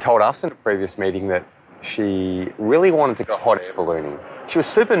she had told us in a previous meeting that she really wanted to go hot air ballooning. She was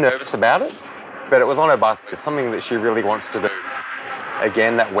super nervous about it, but it was on her bucket list, something that she really wants to do.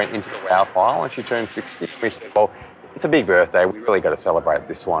 Again, that went into the WOW file, and she turned 60. We said, well, it's a big birthday, we really got to celebrate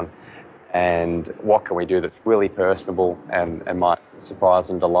this one. And what can we do that's really personable and might surprise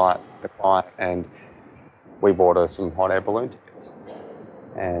and delight the client? And we bought her some hot air balloon tickets.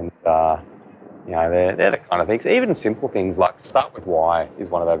 And, they're the kind of things, even simple things like start with why is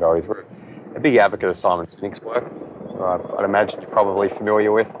one of our values. We're a big advocate of Simon Sinek's work, I'd imagine you're probably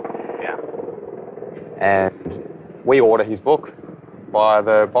familiar with. Yeah. And we order his book by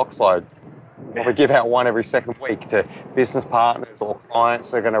the box load. We give out one every second week to business partners or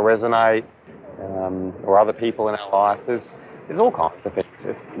clients that are going to resonate, or other people in our life. There's all kinds of things.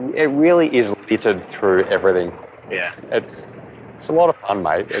 It really is littered through everything. Yeah. It's a lot of fun,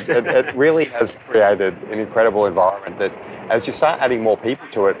 mate. It really has created an incredible environment that, as you start adding more people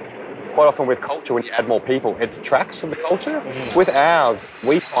to it, quite often with culture, when you add more people, it detracts from the culture. Mm-hmm. With ours,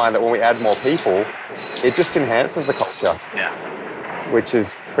 we find that when we add more people, it just enhances the culture. Yeah. Which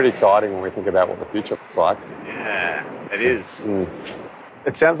is pretty exciting when we think about what the future looks like. Yeah, it is.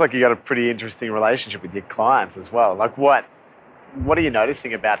 It sounds like you got a pretty interesting relationship with your clients as well. Like what are you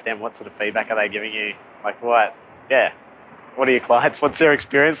noticing about them? What sort of feedback are they giving you? Like what? Yeah. What are your clients? What's their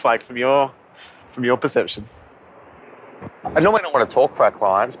experience like from your perception? I normally don't want to talk for our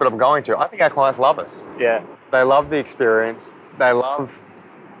clients, but I'm going to. I think our clients love us. Yeah. They love the experience. They love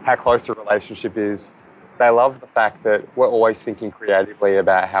how close the relationship is. They love the fact that we're always thinking creatively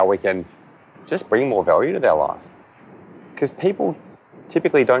about how we can just bring more value to their life. Because people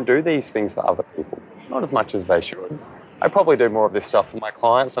typically don't do these things for other people, not as much as they should. I probably do more of this stuff for my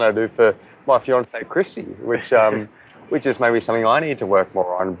clients than I do for my fiancée, Christy, which is maybe something I need to work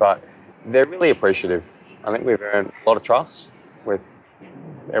more on, but they're really appreciative. I think we've earned a lot of trust with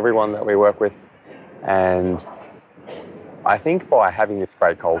everyone that we work with. And I think by having this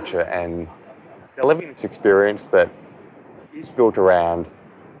great culture and delivering this experience that is built around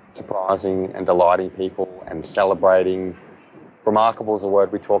surprising and delighting people and celebrating. Remarkable is a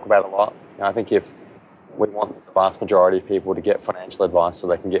word we talk about a lot. And I think if we want the vast majority of people to get financial advice so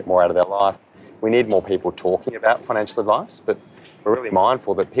they can get more out of their life, we need more people talking about financial advice, but we're really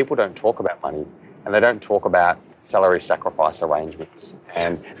mindful that people don't talk about money and they don't talk about salary sacrifice arrangements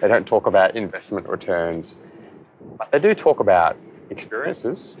and they don't talk about investment returns, but they do talk about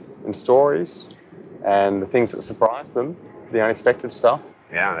experiences and stories and the things that surprise them, the unexpected stuff.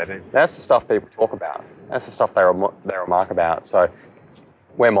 Yeah, they do. That's the stuff people talk about. That's the stuff they remark about. So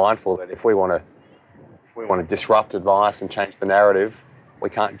we're mindful that if we want to disrupt advice and change the narrative, we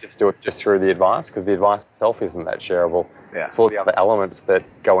can't just do it just through the advice because the advice itself isn't that shareable. Yeah. It's all the other elements that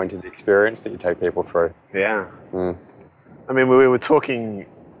go into the experience that you take people through. Yeah. I mean, we were talking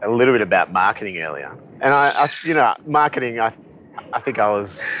a little bit about marketing earlier, and marketing. I think I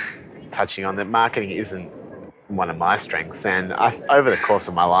was touching on that marketing isn't one of my strengths, and over the course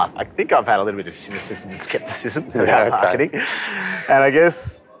of my life, I think I've had a little bit of cynicism and skepticism about marketing, and I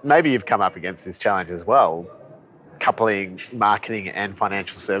guess maybe you've come up against this challenge as well, coupling marketing and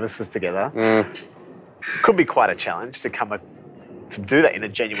financial services together. Could be quite a challenge to do that in a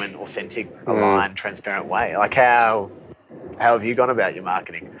genuine, authentic, aligned, transparent way. Like how have you gone about your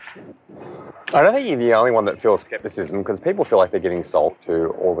marketing? I don't think you're the only one that feels skepticism because people feel like they're getting sold to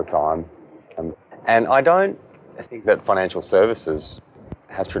all the time. And I don't think that financial services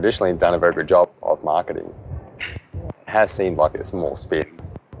has traditionally done a very good job of marketing. It has seemed like it's more spin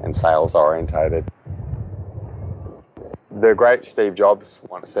and sales orientated. The great Steve Jobs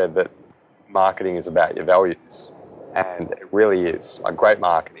once said that marketing is about your values. And it really is. Like great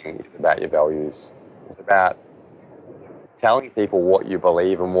marketing is about your values. It's about telling people what you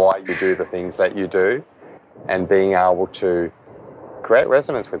believe and why you do the things that you do and being able to create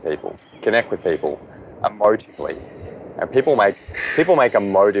resonance with people, connect with people emotively. And people make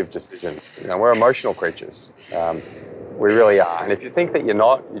emotive decisions. We're emotional creatures. We really are. And if you think that you're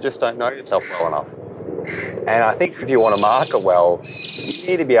not, you just don't know yourself well enough. And I think if you want to market well, you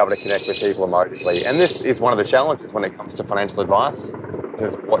need to be able to connect with people emotively. And this is one of the challenges when it comes to financial advice. in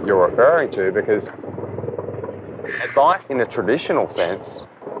terms of what you're referring to, because advice in a traditional sense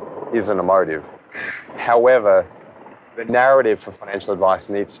isn't emotive. However, the narrative for financial advice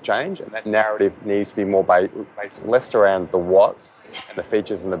needs to change, and that narrative needs to be more based less around the what's and the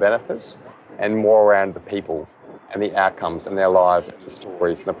features and the benefits, and more around the people and the outcomes and their lives and the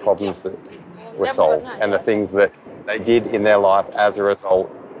stories and the problems that were solved and the things that they did in their life as a result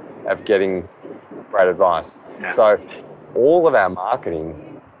of getting great advice. Yeah. So all of our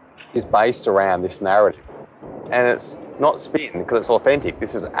marketing is based around this narrative, and it's not spin because it's authentic.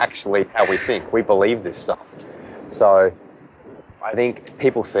 This is actually how we think. We believe this stuff. So I think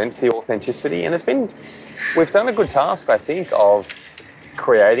people sense the authenticity, and we've done a good task, I think, of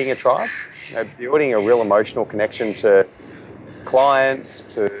creating a tribe, building a real emotional connection to clients,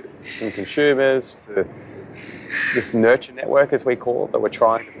 to some consumers, to this nurture network, as we call it, that we're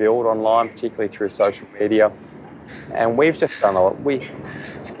trying to build online, particularly through social media. And we've just done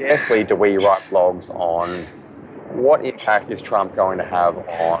scarcely do we write blogs on what impact is Trump going to have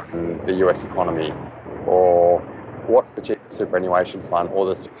on the US economy, or what's the cheapest superannuation fund, or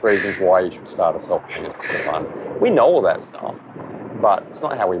the 6 reasons why you should start a self-managed fund. We know all that stuff, but it's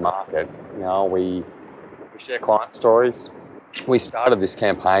not how we market. We share client stories. We started this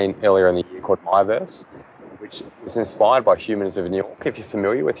campaign earlier in the year called My Verse, which was inspired by Humans of New York. If you're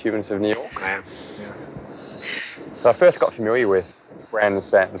familiar with Humans of New York. I am. So I first got familiar with Brandon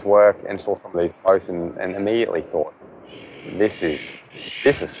Stanton's work and saw some of these posts and immediately thought, this is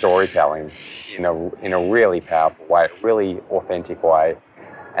storytelling in a really powerful way, a really authentic way.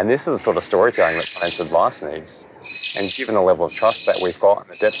 And this is the sort of storytelling that financial advice needs. And given the level of trust that we've got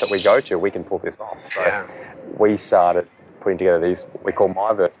and the depth that we go to, we can pull this off. So we started putting together these, what we call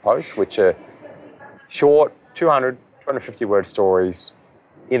My Verse posts, which are short, 200, 250 word stories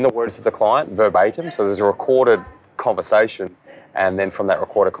in the words of the client, verbatim. So there's a recorded conversation, and then from that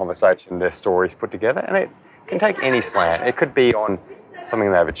recorded conversation, their stories put together. And it can take any slant. It could be on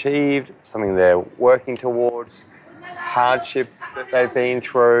something they've achieved, something they're working towards, hardship that they've been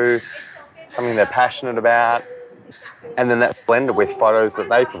through, something they're passionate about. And then that's blended with photos that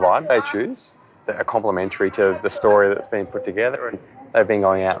they provide, they choose, that are complementary to the story that's been put together. And they've been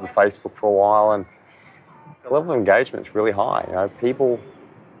going out on Facebook for a while, and the level of engagement is really high. People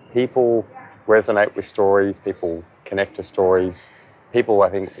resonate with stories, people connect to stories. People, I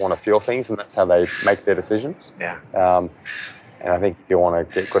think, want to feel things, and that's how they make their decisions. Yeah. And I think if you want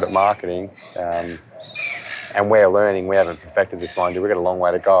to get good at marketing, and we're learning, we haven't perfected this, mind you, we've got a long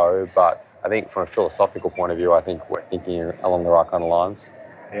way to go, but I think from a philosophical point of view, I think we're thinking along the right kind of lines.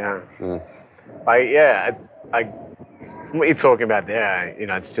 Yeah. Mm. What you're talking about there,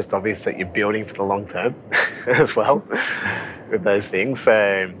 it's just obvious that you're building for the long term as well with those things.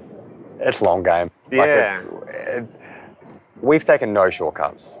 So it's a long game. Yeah. We've taken no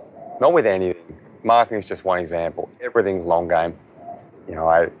shortcuts, not with anything. Marketing is just one example. Everything's long game.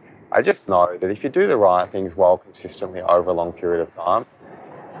 I just know that if you do the right things well, consistently over a long period of time,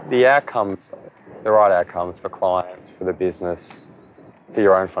 the right outcomes for clients, for the business, for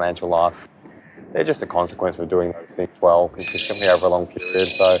your own financial life, they're just a consequence of doing those things well, consistently over a long period.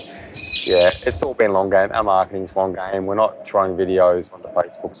 So, yeah, it's all been long game. Our marketing's long game. We're not throwing videos onto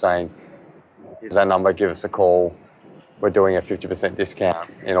Facebook saying, here's our number, give us a call. We're doing a 50%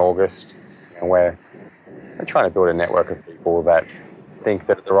 discount in August. And we're trying to build a network of people that think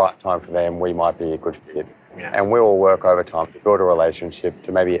that at the right time for them, we might be a good fit. Yeah. And we will work over time to build a relationship,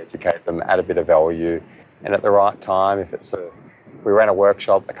 to maybe educate them, add a bit of value. And at the right time, we ran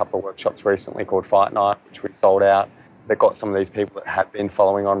a couple of workshops recently called Fight Night, which we sold out. They got some of these people that had been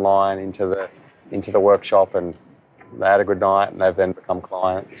following online into the workshop, and they had a good night, and they've then become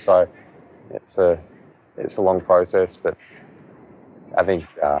clients. So it's a long process, but I think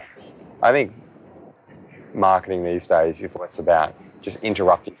marketing these days is less about just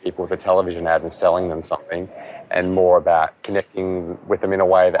interrupting people with a television ad and selling them something, and more about connecting with them in a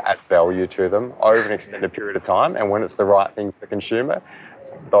way that adds value to them over an extended period of time. And when it's the right thing for the consumer,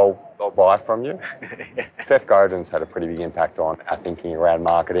 they'll buy from you. Seth Godin's had a pretty big impact on our thinking around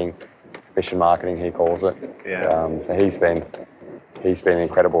marketing, mission marketing, he calls it. Yeah. So he's been an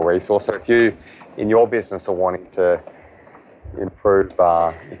incredible resource. So if you, in your business, are wanting to improve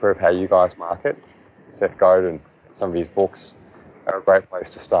how you guys market, Seth Godin, some of his books are a great place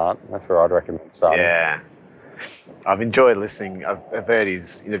to start. That's where I'd recommend starting. Yeah. I've enjoyed listening. I've heard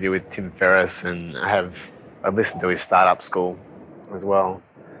his interview with Tim Ferriss, and I've listened to his startup school as well.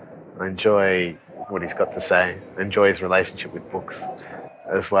 I enjoy what he's got to say. I enjoy his relationship with books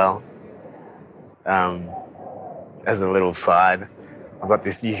as well. As a little side, I've got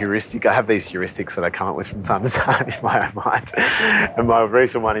this new heuristic. I have these heuristics that I come up with from time to time in my own mind. And my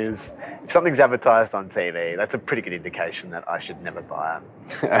recent one is, if something's advertised on TV, that's a pretty good indication that I should never buy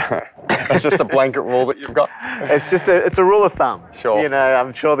it. That's just a blanket rule that you've got. It's a rule of thumb. Sure. You know,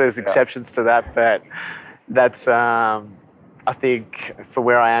 I'm sure there's exceptions to that, but that's, I think for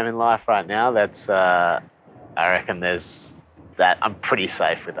where I am in life right now, that's, I reckon there's that. I'm pretty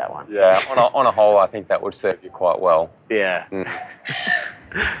safe with that one. Yeah, on a whole, I think that would serve you quite well. Yeah.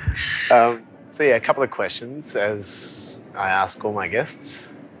 So yeah, a couple of questions as I ask all my guests.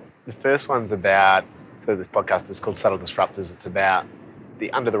 The first one's about, so this podcast is called Subtle Disruptors. It's about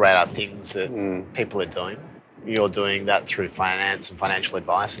the under the radar things that people are doing. You're doing that through finance and financial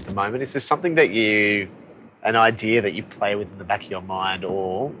advice at the moment. Is there something that an idea that you play with in the back of your mind,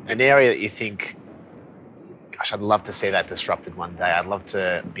 or an area that you think, gosh, I'd love to see that disrupted one day. I'd love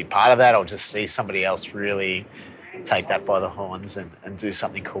to be part of that, or just see somebody else really take that by the horns and do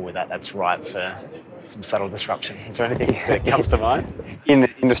something cool with that. That's ripe for some subtle disruption. Is there anything that comes to mind? In the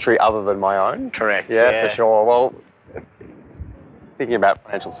industry other than my own? Correct. Yeah, for sure. Well, thinking about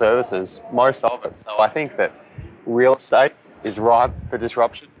financial services, most of it. So I think that real estate is ripe for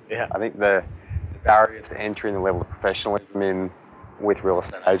disruption. Yeah. I think the barriers to entry and the level of professionalism with real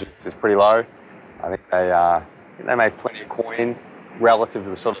estate agents is pretty low. I think they make plenty of coin relative to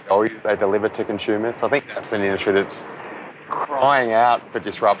the sort of value they deliver to consumers. So I think that's an industry that's crying out for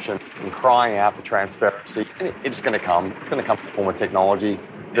disruption and crying out for transparency. And it's going to come. It's going to come in the form of technology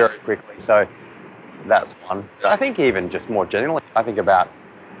very quickly. So that's one. But I think even just more generally, I think about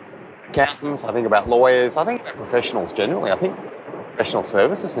accountants, I think about lawyers, I think about professionals generally. I think professional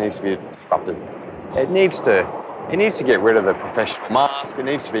services needs to be disrupted. It needs to get rid of the professional mask. It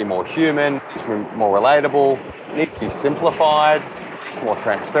needs to be more human. It needs to be more relatable. It needs to be simplified. It needs more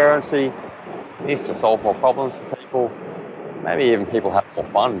transparency. It needs to solve more problems for people. Maybe even people have more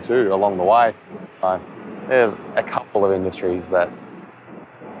fun too along the way. So there's a couple of industries that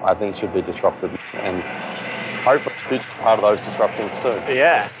I think should be disrupted, and hopefully the future part of those disruptions too.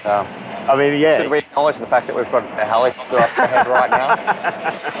 Yeah. I mean, yeah. Should we acknowledge the fact that we've got a helicopter up ahead right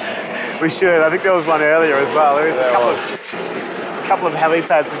now? We should. I think there was one earlier as well. There is a couple of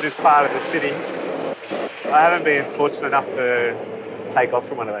helipads in this part of the city. I haven't been fortunate enough to take off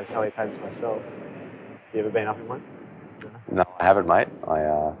from one of those helipads myself. You ever been up in one? No, I haven't, mate.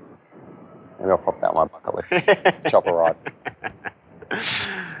 Maybe I'll pop that on my bucket list. Chopper ride.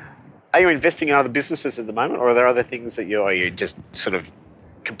 Are you investing in other businesses at the moment, or are there other things that you're just sort of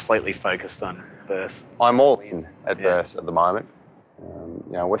completely focused on Verse? I'm all in at Verse at the moment.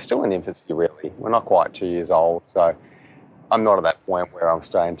 We're still in infancy, really. We're not quite 2 years old, so I'm not at that point where I'm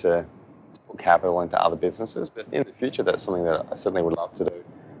starting to put capital into other businesses. But in the future, that's something that I certainly would love to do.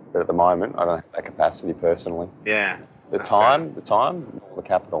 But at the moment, I don't have that capacity personally. Yeah. The time, or the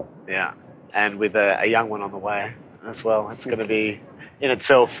capital. Yeah. And with a young one on the way as well, it's going to be in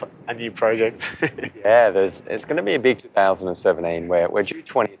itself a new project. Yeah, it's going to be a big 2017. We're due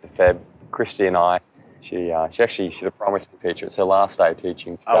 20th of Feb. Christy and I, she's a primary school teacher. It's her last day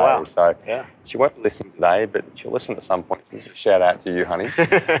teaching today. Oh, wow. So yeah. She won't be listening today, but she'll listen at some point. So just a shout out to you, honey.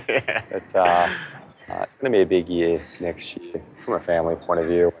 Yeah. But it's going to be a big year next year from a family point of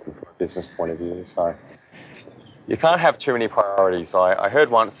view and from a business point of view. So you can't have too many priorities. I heard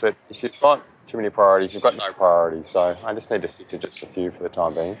once that if you've got too many priorities, you've got no priorities. So I just need to stick to just a few for the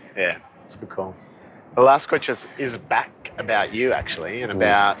time being. Yeah, that's a good call. The last question is back about you, actually, and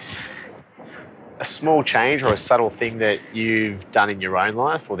about a small change or a subtle thing that you've done in your own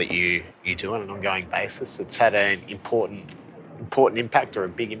life, or that you do on an ongoing basis that's had an important impact or a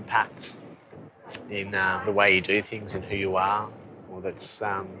big impact in the way you do things and who you are, or that's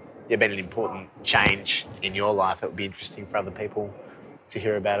been an important change in your life that would be interesting for other people to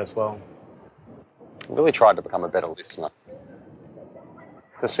hear about as well. I really tried to become a better listener.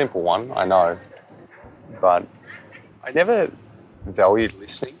 It's a simple one, I know, but I never valued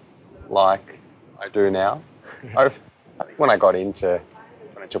listening like I do now. I think when I got into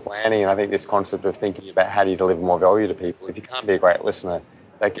financial planning, and I think this concept of thinking about how do you deliver more value to people, if you can't be a great listener,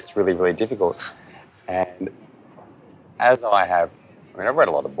 that gets really, really difficult. And as I've read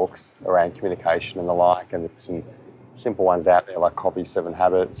a lot of books around communication and the like, and there's some simple ones out there like Copy 7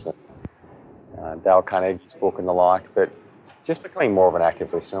 Habits and Dale Carnegie's book and the like, but just becoming more of an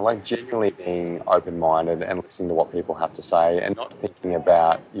active listener, like genuinely being open-minded and listening to what people have to say and not thinking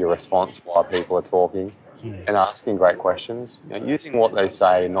about your response while people are talking and asking great questions, using what they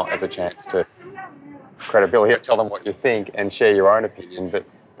say not as a chance to credibility or tell them what you think and share your own opinion, but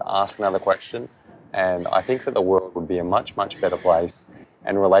to ask another question. And I think that the world would be a much, much better place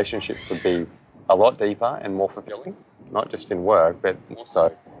and relationships would be a lot deeper and more fulfilling not just in work, but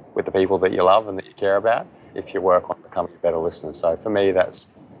also with the people that you love and that you care about, if you work on becoming a better listener. So for me, that's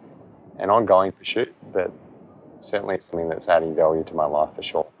an ongoing pursuit, but certainly something that's adding value to my life for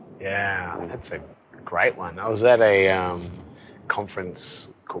sure. Yeah, that's a great one. I was at a conference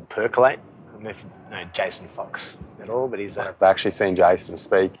called Percolate. I don't know if you know Jason Fox at all, but he's I've actually seen Jason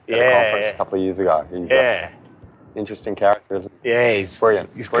speak at a conference a couple of years ago. He's an interesting character, isn't he? Yeah, he's brilliant.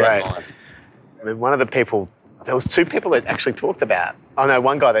 He's brilliant great. mind. I mean, one of the people, there was two people that actually talked about,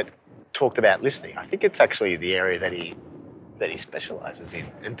 one guy that talked about listening. I think it's actually the area that he specialises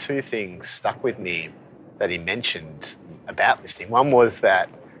in. And two things stuck with me that he mentioned about listening. One was that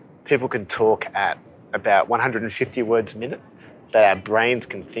people can talk at about 150 words a minute, that our brains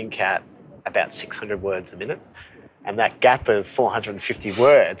can think at about 600 words a minute. And that gap of 450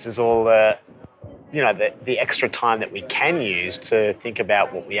 words is all the extra time that we can use to think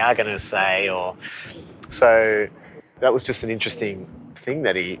about what we are going to say. So that was just an interesting thing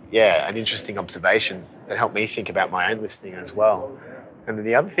an interesting observation that helped me think about my own listening as well. And then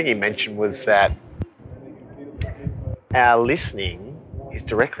the other thing he mentioned was that our listening is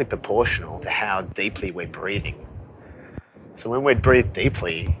directly proportional to how deeply we're breathing. So when we breathe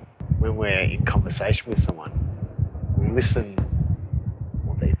deeply, when we're in conversation with someone, we listen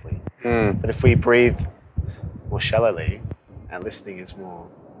more deeply. But if we breathe more shallowly, our listening is more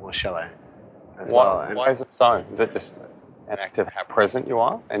shallow as well. Why is it so? Is it just an act of how present you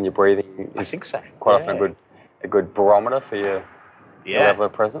are and your breathing I think so. Quite often a good barometer for your level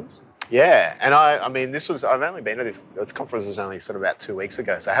of presence? Yeah, and I mean, I've only been to this conference was only sort of about 2 weeks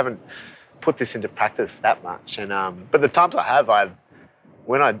ago, so I haven't put this into practice that much. And but the times I have,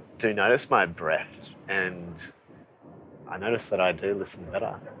 when I do notice my breath, and I notice that I do listen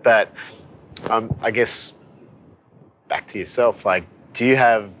better. But I guess back to yourself, like, do you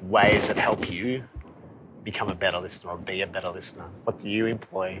have ways that help you become a better listener or be a better listener? What do you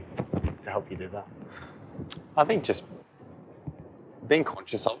employ to help you do that? I think just being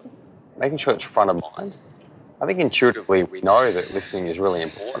conscious of it, making sure it's front of mind. I think intuitively we know that listening is really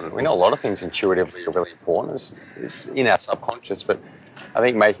important. We know a lot of things intuitively are really important. It's in our subconscious, but I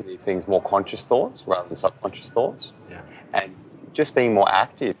think making these things more conscious thoughts rather than subconscious thoughts. Yeah. And just being more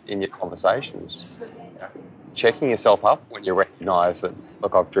active in your conversations. Checking yourself up when you recognise that,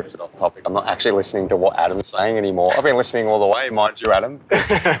 look, I've drifted off topic. I'm not actually listening to what Adam's saying anymore. I've been listening all the way, mind you, Adam.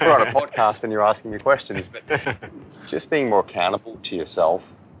 We're on a podcast and you're asking me questions. But just being more accountable to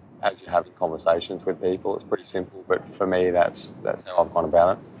yourself as you're having conversations with people. It's pretty simple, but for me, that's how I've gone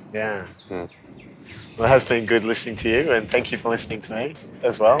about it. Yeah. Well, it has been good listening to you, and thank you for listening to me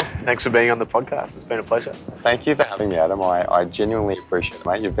as well. Thanks for being on the podcast. It's been a pleasure. Thank you for having me, Adam. I genuinely appreciate it,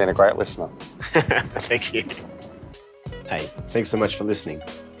 mate. You've been a great listener. Thank you. Hey, thanks so much for listening.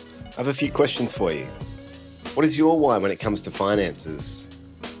 I have a few questions for you. What is your why when it comes to finances?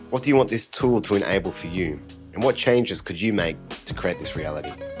 What do you want this tool to enable for you? And what changes could you make to create this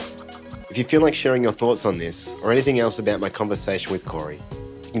reality? If you feel like sharing your thoughts on this or anything else about my conversation with Corey,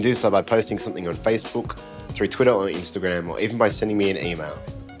 you can do so by posting something on Facebook, through Twitter or Instagram, or even by sending me an email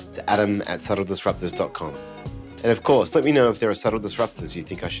to adam@subtledisruptors.com. And of course, let me know if there are subtle disruptors you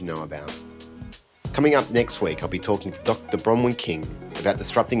think I should know about. Coming up next week, I'll be talking to Dr. Bronwyn King about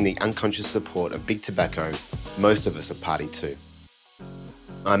disrupting the unconscious support of big tobacco most of us are party to.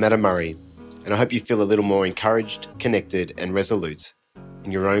 I'm Adam Murray, and I hope you feel a little more encouraged, connected, and resolute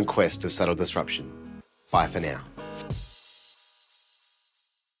in your own quest of subtle disruption. Bye for now.